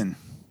open.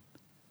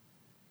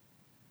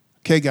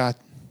 Okay, God,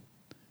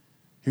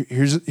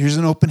 here's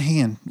an open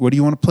hand. What do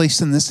you want to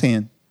place in this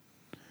hand?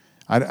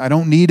 I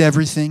don't need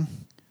everything.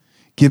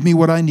 Give me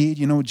what I need.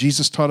 You know what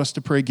Jesus taught us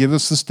to pray? Give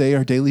us this day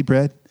our daily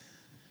bread.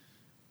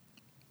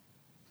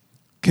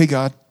 Okay,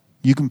 God,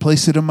 you can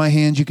place it in my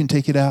hands. You can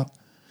take it out.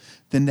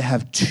 Then to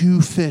have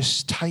two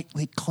fists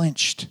tightly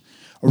clenched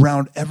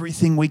around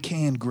everything we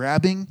can,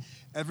 grabbing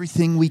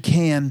everything we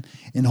can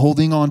and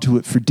holding on to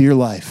it for dear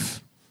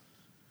life.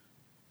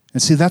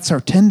 And see, that's our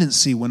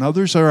tendency. When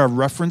others are our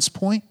reference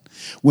point,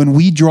 when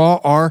we draw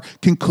our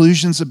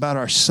conclusions about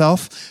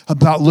ourselves,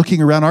 about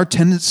looking around, our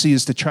tendency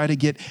is to try to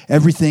get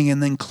everything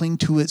and then cling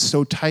to it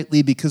so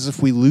tightly, because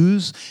if we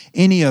lose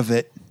any of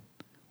it,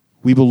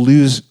 we will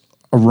lose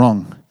a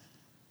rung.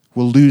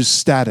 We'll lose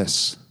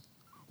status.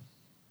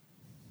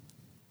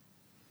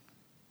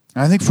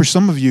 And I think for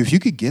some of you, if you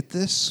could get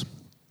this,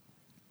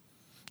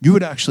 you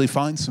would actually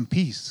find some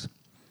peace.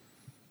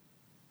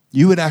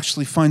 You would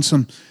actually find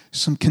some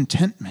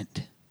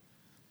contentment.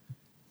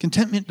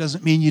 Contentment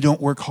doesn't mean you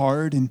don't work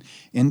hard and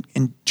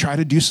try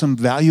to do some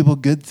valuable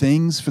good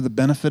things for the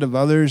benefit of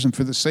others and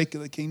for the sake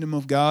of the kingdom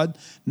of God.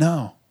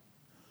 No.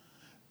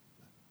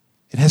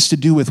 It has to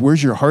do with,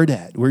 where's your heart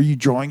at? Where are you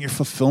drawing your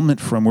fulfillment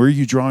from? Where are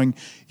you drawing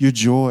your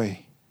joy?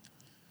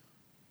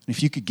 And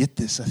if you could get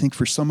this, I think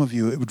for some of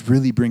you, it would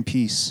really bring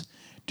peace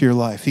to your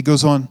life. He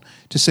goes on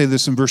to say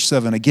this in verse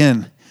 7.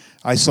 Again,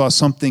 I saw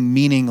something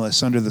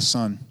meaningless under the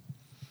sun.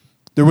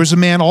 There was a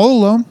man all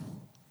alone.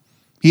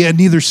 He had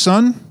neither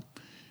son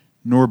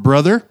nor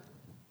brother.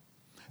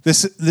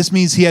 This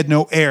means he had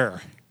no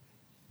heir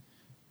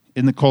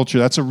in the culture.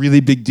 That's a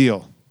really big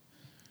deal.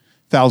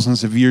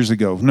 Thousands of years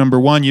ago. Number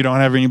one, you don't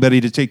have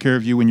anybody to take care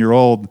of you when you're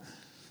old.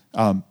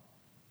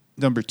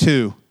 Number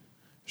two,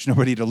 there's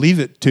nobody to leave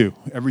it to.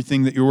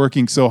 Everything that you're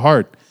working so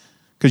hard.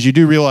 Because you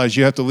do realize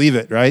you have to leave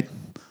it, right?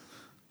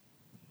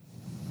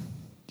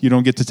 You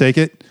don't get to take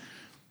it.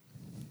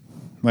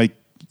 Like,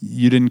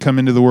 you didn't come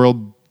into the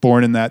world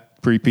born in that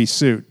three-piece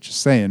suit.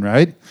 Just saying,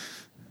 right?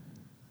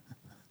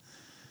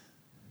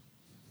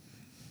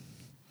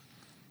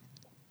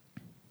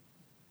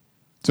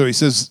 So he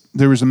says,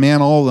 there was a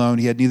man all alone.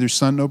 He had neither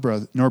son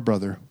nor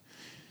brother.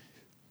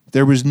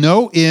 There was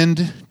no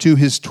end to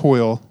his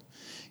toil,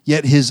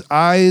 yet his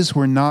eyes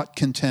were not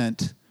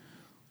content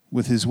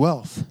with his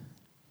wealth.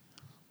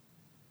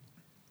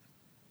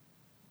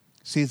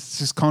 See, it's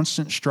this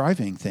constant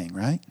striving thing,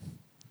 right?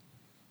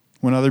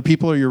 When other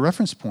people are your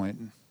reference point.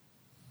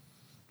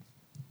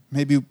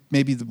 Maybe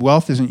the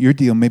wealth isn't your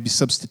deal. Maybe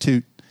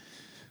substitute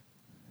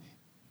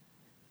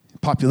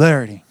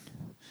popularity.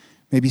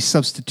 Maybe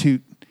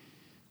substitute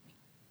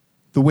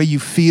the way you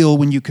feel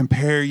when you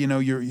compare,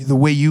 the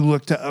way you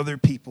look to other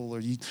people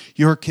or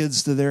your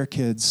kids to their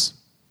kids,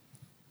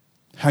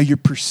 how you're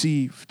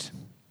perceived.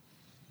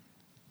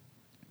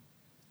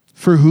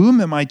 For whom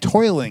am I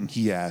toiling,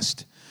 he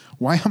asked.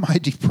 Why am I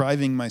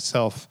depriving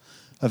myself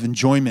of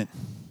enjoyment?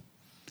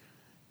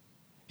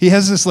 He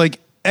has this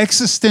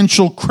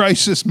existential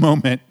crisis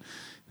moment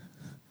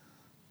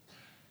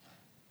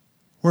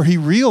where he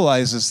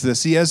realizes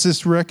this. He has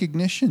this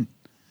recognition.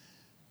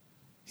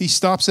 He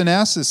stops and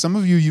asks this. Some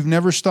of you, you've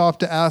never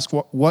stopped to ask,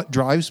 what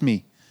drives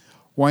me?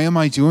 Why am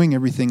I doing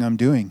everything I'm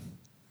doing?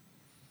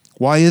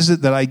 Why is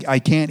it that I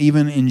can't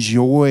even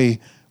enjoy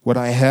what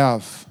I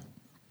have?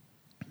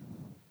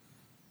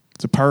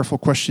 It's a powerful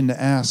question to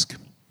ask.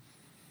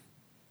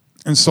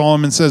 And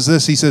Solomon says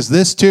this. He says,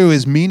 this too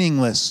is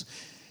meaningless,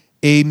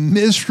 a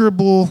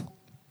miserable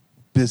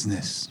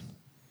business.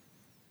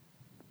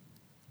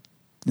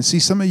 And see,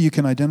 some of you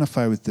can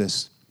identify with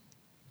this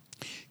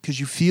because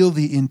you feel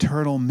the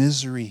internal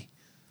misery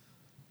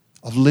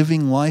of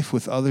living life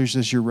with others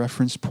as your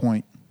reference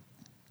point.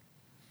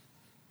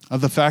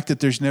 Of the fact that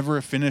there's never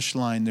a finish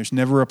line. There's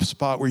never a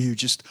spot where you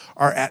just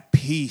are at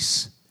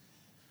peace.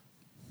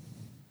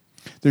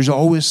 There's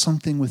always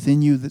something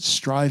within you that's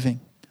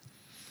striving.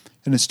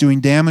 And it's doing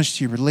damage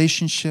to your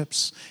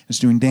relationships. It's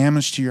doing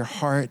damage to your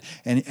heart.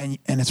 And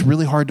it's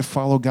really hard to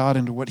follow God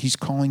into what He's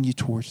calling you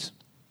towards.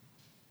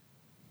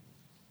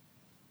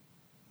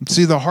 And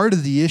see, the heart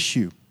of the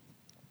issue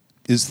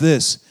is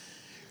this.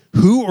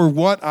 Who or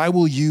what I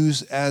will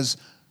use as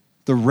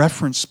the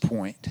reference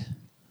point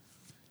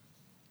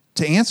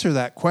to answer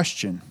that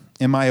question.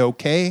 Am I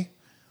okay?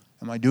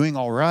 Am I doing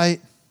all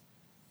right?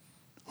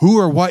 Who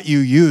or what you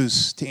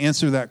use to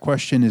answer that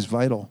question is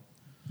vital.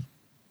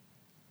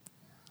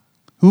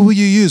 Who will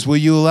you use? Will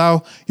you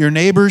allow your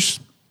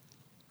neighbors,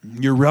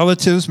 your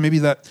relatives, maybe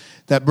that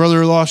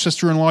brother-in-law,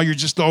 sister-in-law,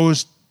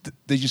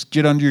 they just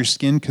get under your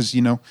skin because,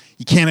 you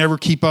can't ever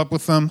keep up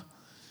with them.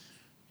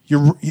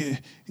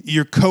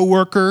 Your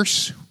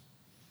coworkers,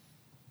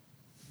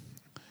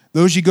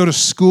 those you go to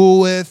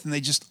school with, and they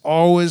just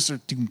always are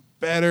doing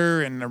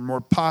better and they're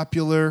more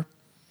popular.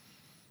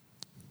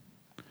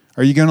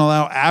 Are you going to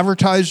allow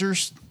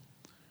advertisers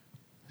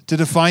to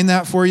define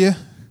that for you?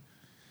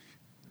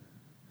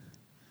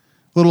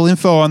 Little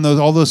info on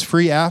all those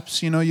free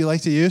apps, you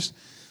like to use.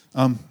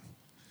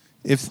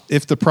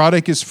 If the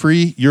product is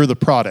free, you're the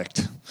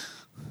product.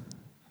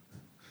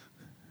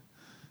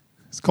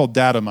 It's called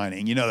data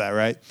mining. You know that,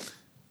 right?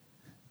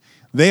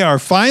 They are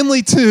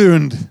finely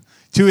tuned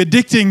to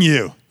addicting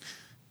you.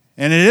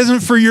 And it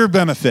isn't for your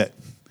benefit.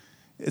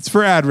 It's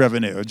for ad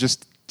revenue.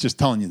 Just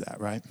telling you that,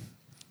 right?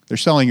 They're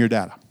selling your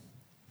data.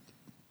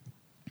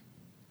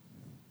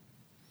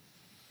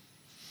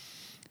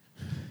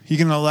 You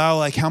can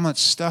allow how much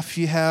stuff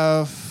you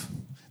have,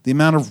 the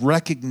amount of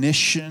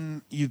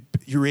recognition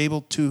you're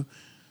able to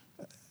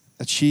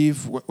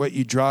achieve, what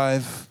you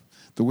drive,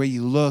 the way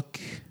you look,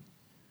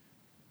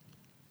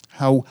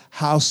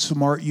 how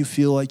smart you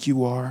feel like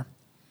you are.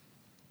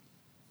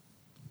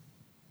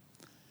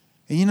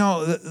 And you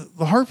know,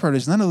 the hard part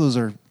is none of those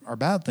are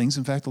bad things.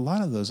 In fact, a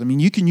lot of those. I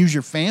mean, you can use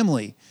your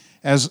family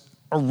as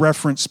a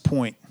reference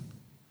point.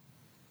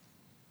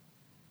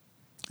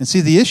 And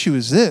see, the issue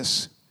is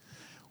this.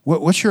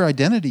 What's your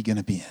identity going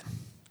to be in?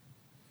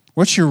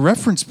 What's your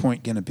reference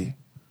point going to be?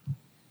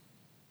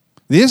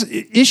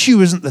 The issue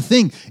isn't the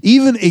thing.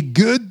 Even a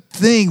good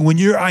thing, when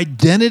your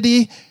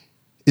identity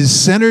is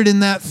centered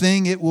in that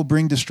thing, it will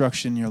bring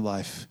destruction in your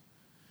life.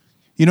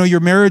 You know,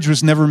 your marriage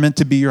was never meant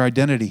to be your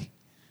identity.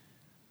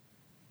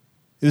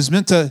 It was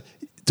meant to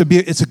be,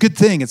 it's a good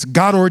thing. It's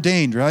God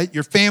ordained, right?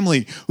 Your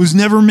family was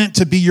never meant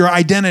to be your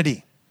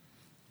identity.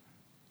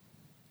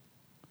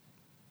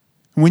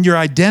 When your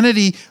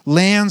identity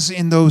lands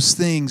in those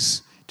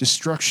things,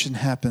 destruction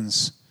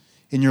happens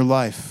in your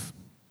life.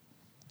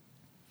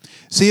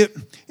 See,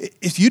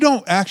 if you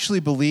don't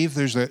actually believe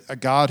there's a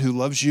God who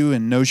loves you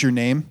and knows your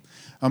name,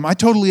 I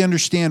totally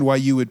understand why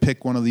you would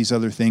pick one of these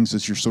other things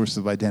as your source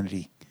of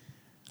identity.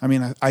 I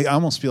mean, I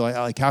almost feel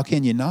like how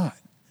can you not?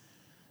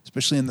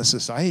 Especially in the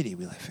society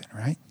we live in,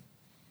 right?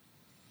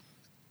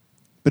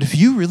 But if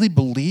you really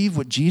believe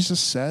what Jesus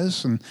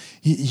says, and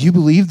you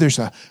believe there's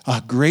a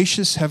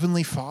gracious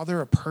Heavenly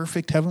Father, a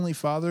perfect Heavenly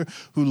Father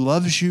who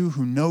loves you,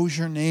 who knows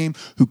your name,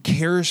 who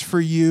cares for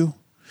you,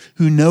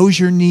 who knows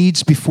your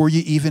needs before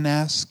you even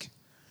ask,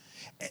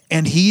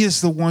 and He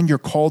is the one you're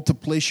called to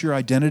place your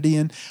identity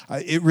in,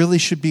 it really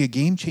should be a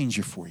game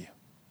changer for you.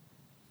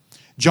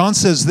 John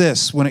says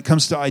this when it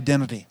comes to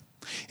identity.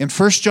 In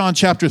 1 John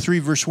chapter 3,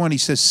 verse 1, he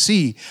says,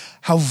 "See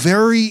how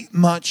very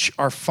much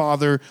our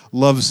Father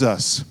loves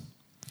us,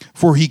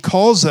 for He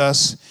calls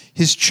us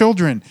His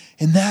children,"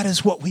 and that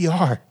is what we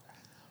are.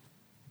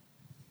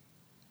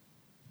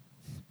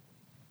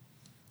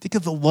 Think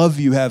of the love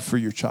you have for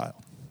your child,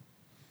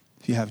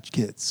 if you have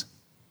kids.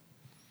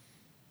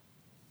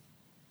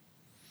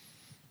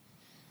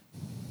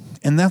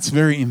 And that's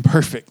very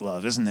imperfect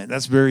love, isn't it?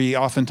 That's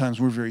oftentimes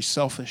we're very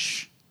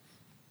selfish.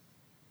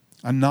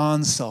 A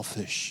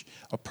non-selfish,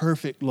 a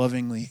perfect,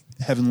 lovingly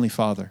Heavenly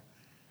Father.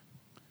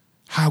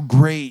 How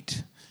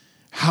great,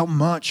 how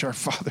much our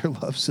Father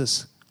loves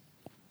us.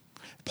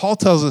 Paul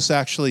tells us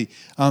actually,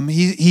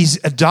 He's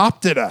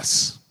adopted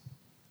us.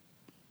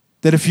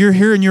 That if you're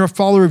here and you're a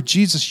follower of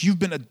Jesus, you've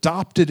been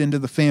adopted into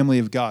the family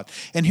of God.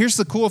 And here's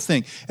the cool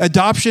thing.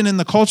 Adoption in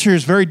the culture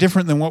is very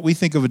different than what we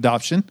think of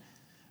adoption.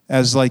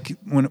 As like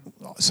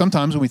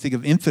sometimes when we think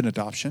of infant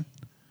adoption.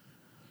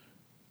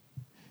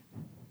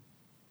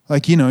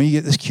 Like, you know, you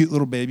get this cute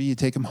little baby, you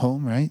take him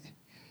home, right?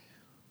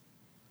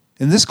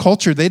 In this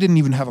culture, they didn't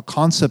even have a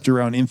concept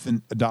around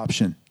infant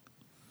adoption.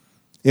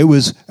 It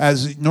was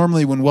as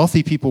normally when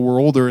wealthy people were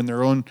older and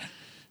their own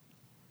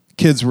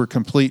kids were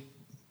complete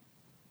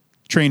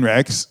train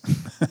wrecks,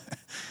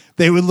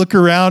 they would look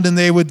around and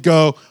they would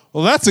go,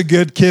 well, that's a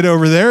good kid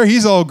over there.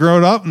 He's all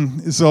grown up,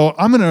 and so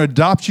I'm going to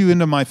adopt you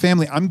into my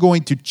family. I'm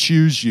going to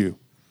choose you.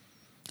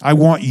 I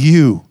want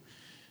you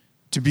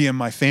to be in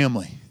my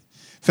family.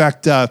 In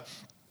fact,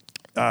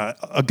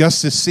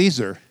 Augustus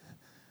Caesar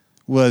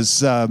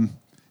was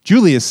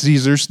Julius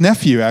Caesar's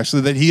nephew,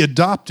 actually, that he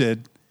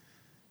adopted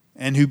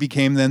and who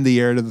became then the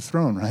heir to the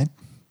throne, right?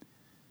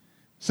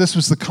 So this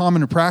was the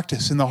common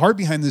practice. And the heart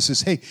behind this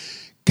is, hey,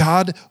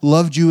 God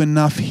loved you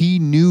enough. He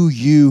knew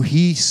you.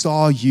 He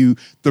saw you,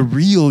 the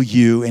real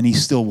you, and He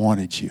still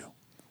wanted you.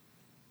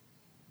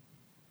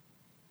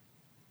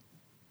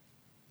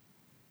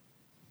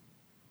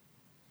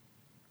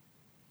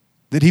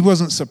 That He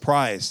wasn't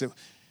surprised.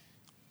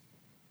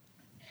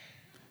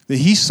 That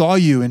He saw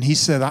you and He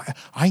said,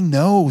 I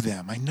know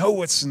them. I know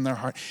what's in their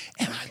heart.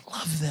 And I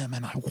love them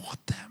and I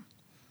want them.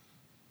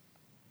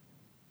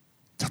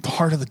 It's at the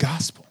heart of the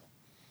gospel.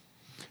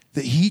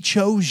 That He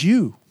chose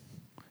you.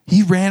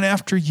 He ran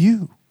after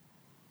you.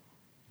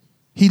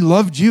 He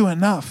loved you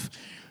enough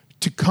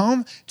to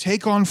come,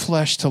 take on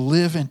flesh, to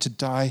live and to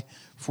die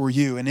for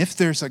you. And if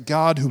there's a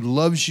God who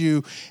loves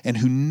you and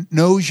who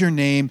knows your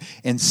name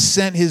and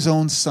sent His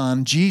own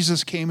Son,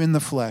 Jesus came in the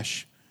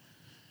flesh,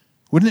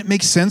 wouldn't it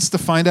make sense to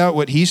find out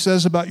what He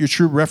says about your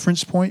true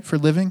reference point for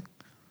living?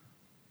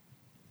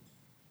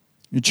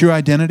 Your true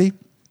identity?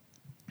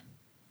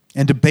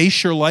 And to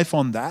base your life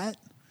on that?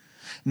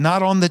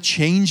 Not on the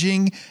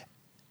changing,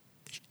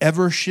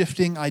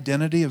 ever-shifting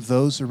identity of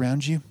those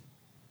around you?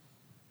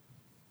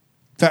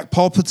 In fact,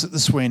 Paul puts it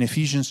this way in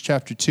Ephesians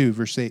chapter 2,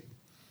 verse 8.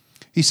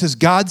 He says,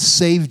 God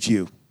saved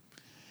you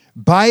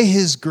by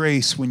His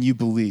grace when you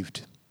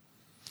believed.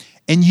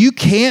 And you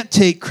can't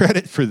take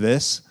credit for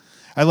this.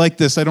 I like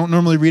this. I don't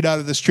normally read out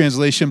of this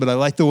translation, but I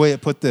like the way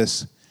it put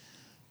this.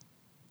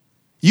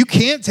 You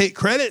can't take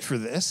credit for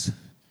this.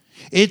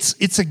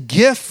 It's a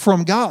gift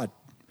from God.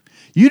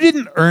 You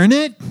didn't earn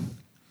it.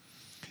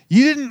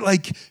 You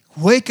didn't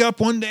wake up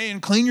one day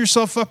and clean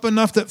yourself up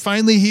enough that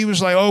finally He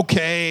was like,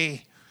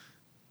 okay,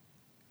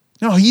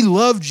 No, he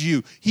loved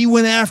you. He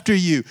went after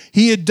you.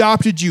 He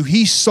adopted you.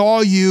 He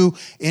saw you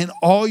in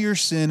all your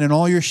sin and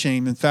all your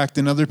shame. In fact,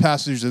 in other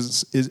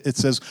passages, it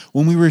says,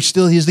 when we were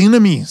still his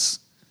enemies.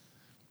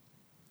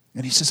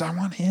 And he says, I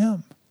want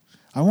him.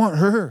 I want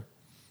her.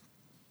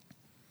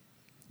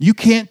 You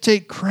can't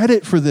take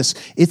credit for this.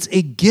 It's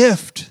a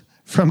gift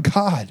from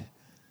God.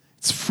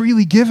 It's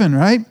freely given,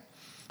 right?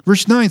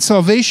 Verse 9,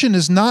 salvation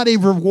is not a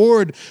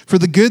reward for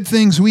the good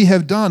things we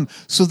have done,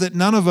 so that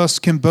none of us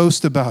can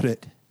boast about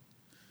it.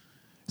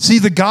 See,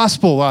 the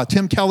gospel,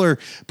 Tim Keller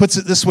puts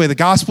it this way, the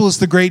gospel is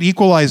the great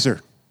equalizer.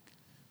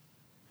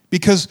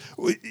 Because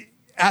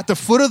at the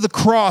foot of the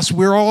cross,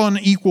 we're all on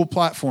an equal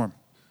platform.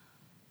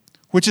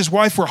 Which is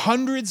why for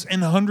hundreds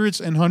and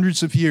hundreds and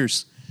hundreds of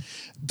years,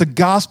 the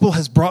gospel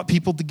has brought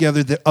people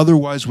together that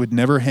otherwise would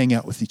never hang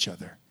out with each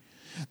other,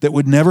 that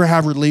would never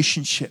have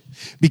relationship.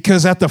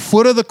 Because at the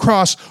foot of the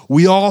cross,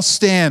 we all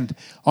stand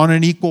on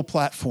an equal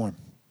platform.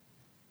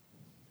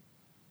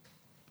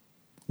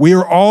 We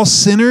are all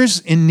sinners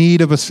in need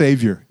of a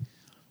Savior.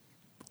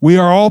 We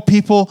are all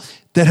people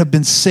that have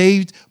been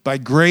saved by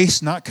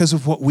grace, not because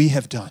of what we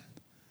have done,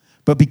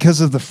 but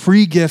because of the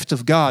free gift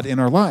of God in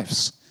our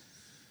lives.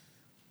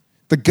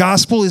 The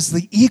gospel is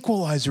the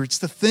equalizer. It's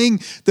the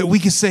thing that we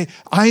can say,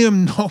 I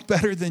am no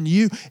better than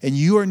you, and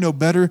you are no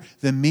better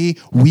than me.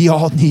 We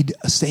all need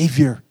a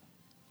Savior.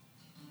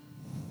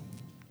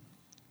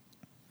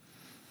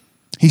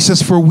 He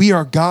says, for we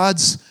are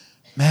God's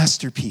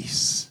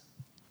masterpiece.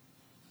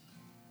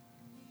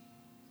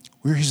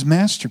 We're his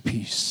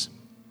masterpiece.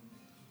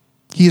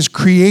 He has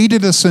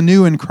created us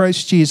anew in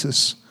Christ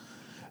Jesus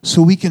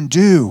so we can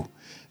do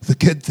the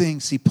good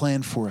things he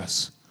planned for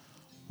us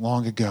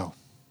long ago.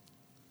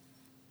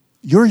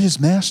 You're his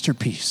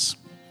masterpiece.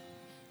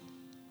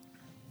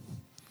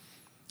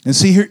 And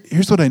see,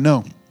 here's what I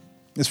know.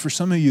 Is for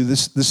some of you,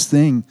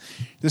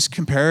 this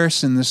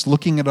comparison, this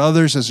looking at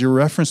others as your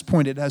reference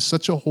point, it has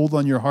such a hold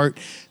on your heart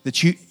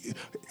that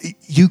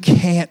you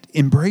can't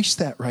embrace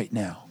that right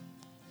now.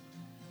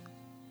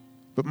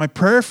 But my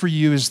prayer for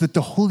you is that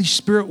the Holy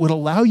Spirit would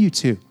allow you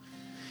to.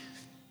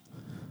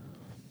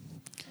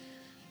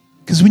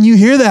 Because when you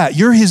hear that,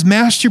 you're his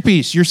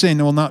masterpiece, you're saying,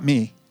 well, not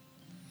me.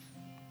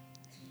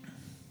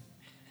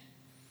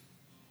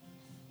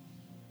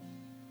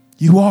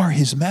 You are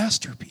his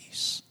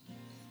masterpiece.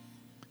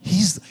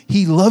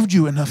 He loved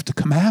you enough to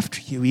come after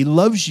you. He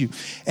loves you.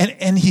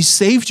 And he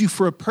saved you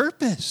for a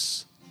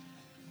purpose.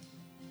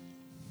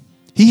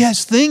 He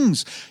has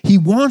things he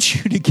wants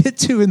you to get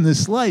to in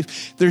this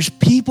life. There's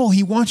people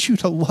he wants you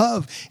to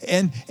love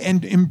and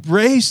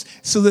embrace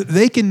so that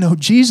they can know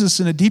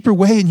Jesus in a deeper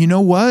way. And you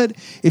know what?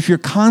 If you're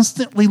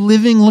constantly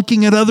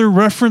looking at other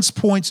reference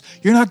points,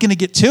 you're not going to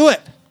get to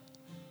it.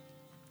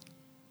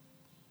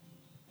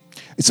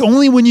 It's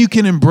only when you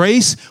can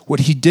embrace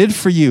what he did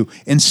for you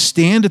and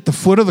stand at the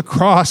foot of the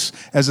cross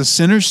as a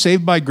sinner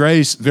saved by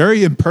grace,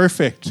 very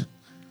imperfect,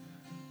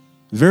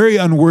 very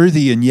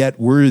unworthy and yet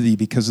worthy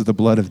because of the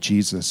blood of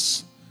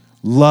Jesus.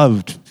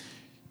 Loved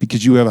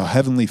because you have a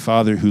heavenly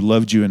Father who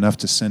loved you enough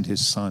to send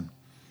his Son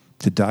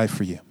to die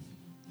for you.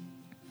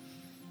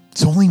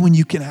 It's only when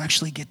you can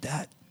actually get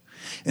that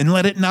and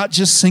let it not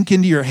just sink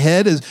into your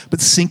head,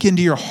 but sink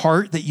into your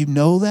heart that you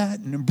know that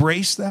and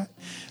embrace that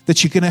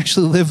you can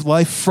actually live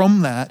life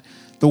from that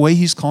the way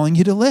he's calling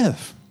you to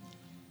live.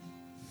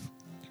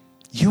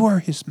 You are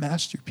his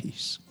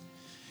masterpiece,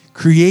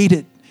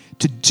 created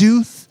to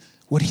do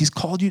what he's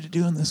called you to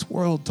do in this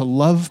world, to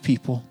love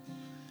people.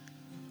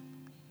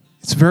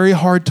 It's very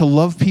hard to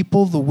love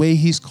people the way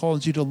he's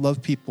called you to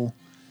love people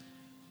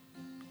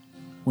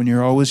when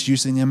you're always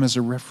using them as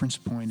a reference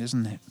point,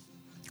 isn't it?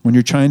 When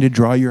you're trying to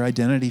draw your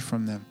identity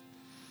from them.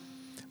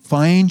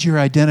 Find your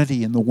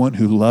identity in the one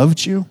who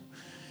loved you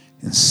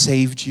and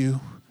saved you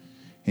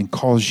and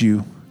calls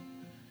you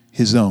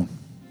his own.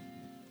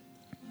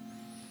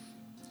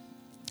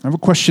 I have a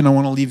question I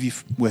want to leave you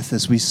with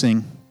as we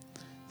sing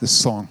this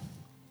song.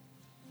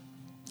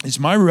 Is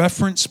my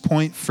reference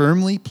point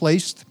firmly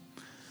placed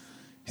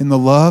in the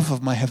love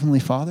of my Heavenly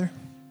Father?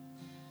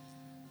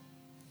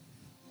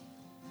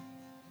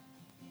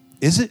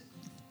 Is it?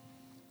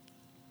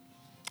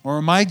 Or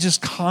am I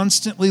just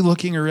constantly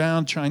looking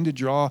around trying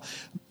to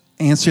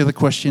answer the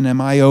question,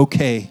 am I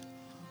okay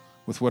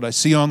with what I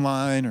see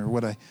online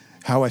or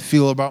how I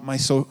feel about my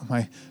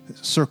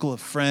circle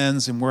of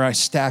friends and where I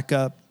stack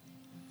up?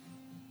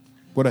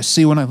 What I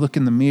see when I look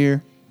in the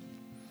mirror?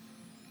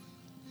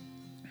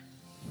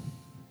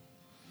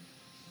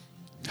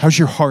 How's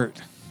your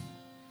heart?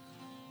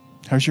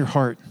 How's your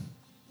heart?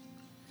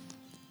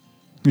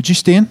 Would you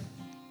stand?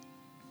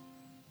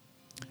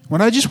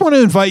 What I just want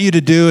to invite you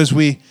to do as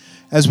we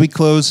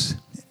close,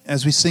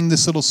 as we sing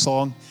this little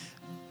song,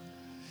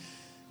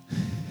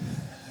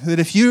 that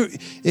if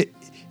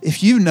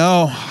you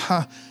know,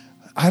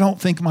 I don't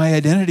think my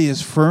identity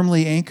is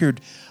firmly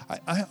anchored,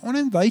 I want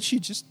to invite you,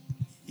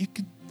 you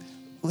could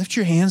lift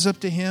your hands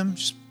up to him,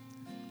 just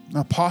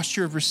a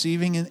posture of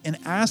receiving, and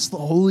ask the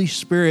Holy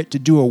Spirit to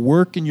do a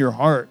work in your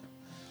heart.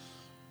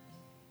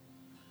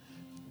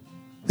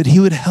 That he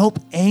would help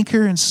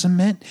anchor and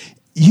cement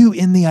you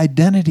in the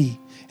identity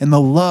and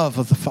the love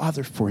of the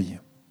Father for you,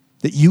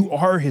 that you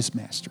are his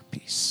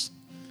masterpiece,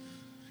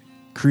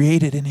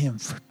 created in him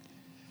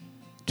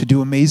to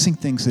do amazing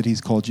things that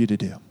he's called you to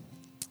do.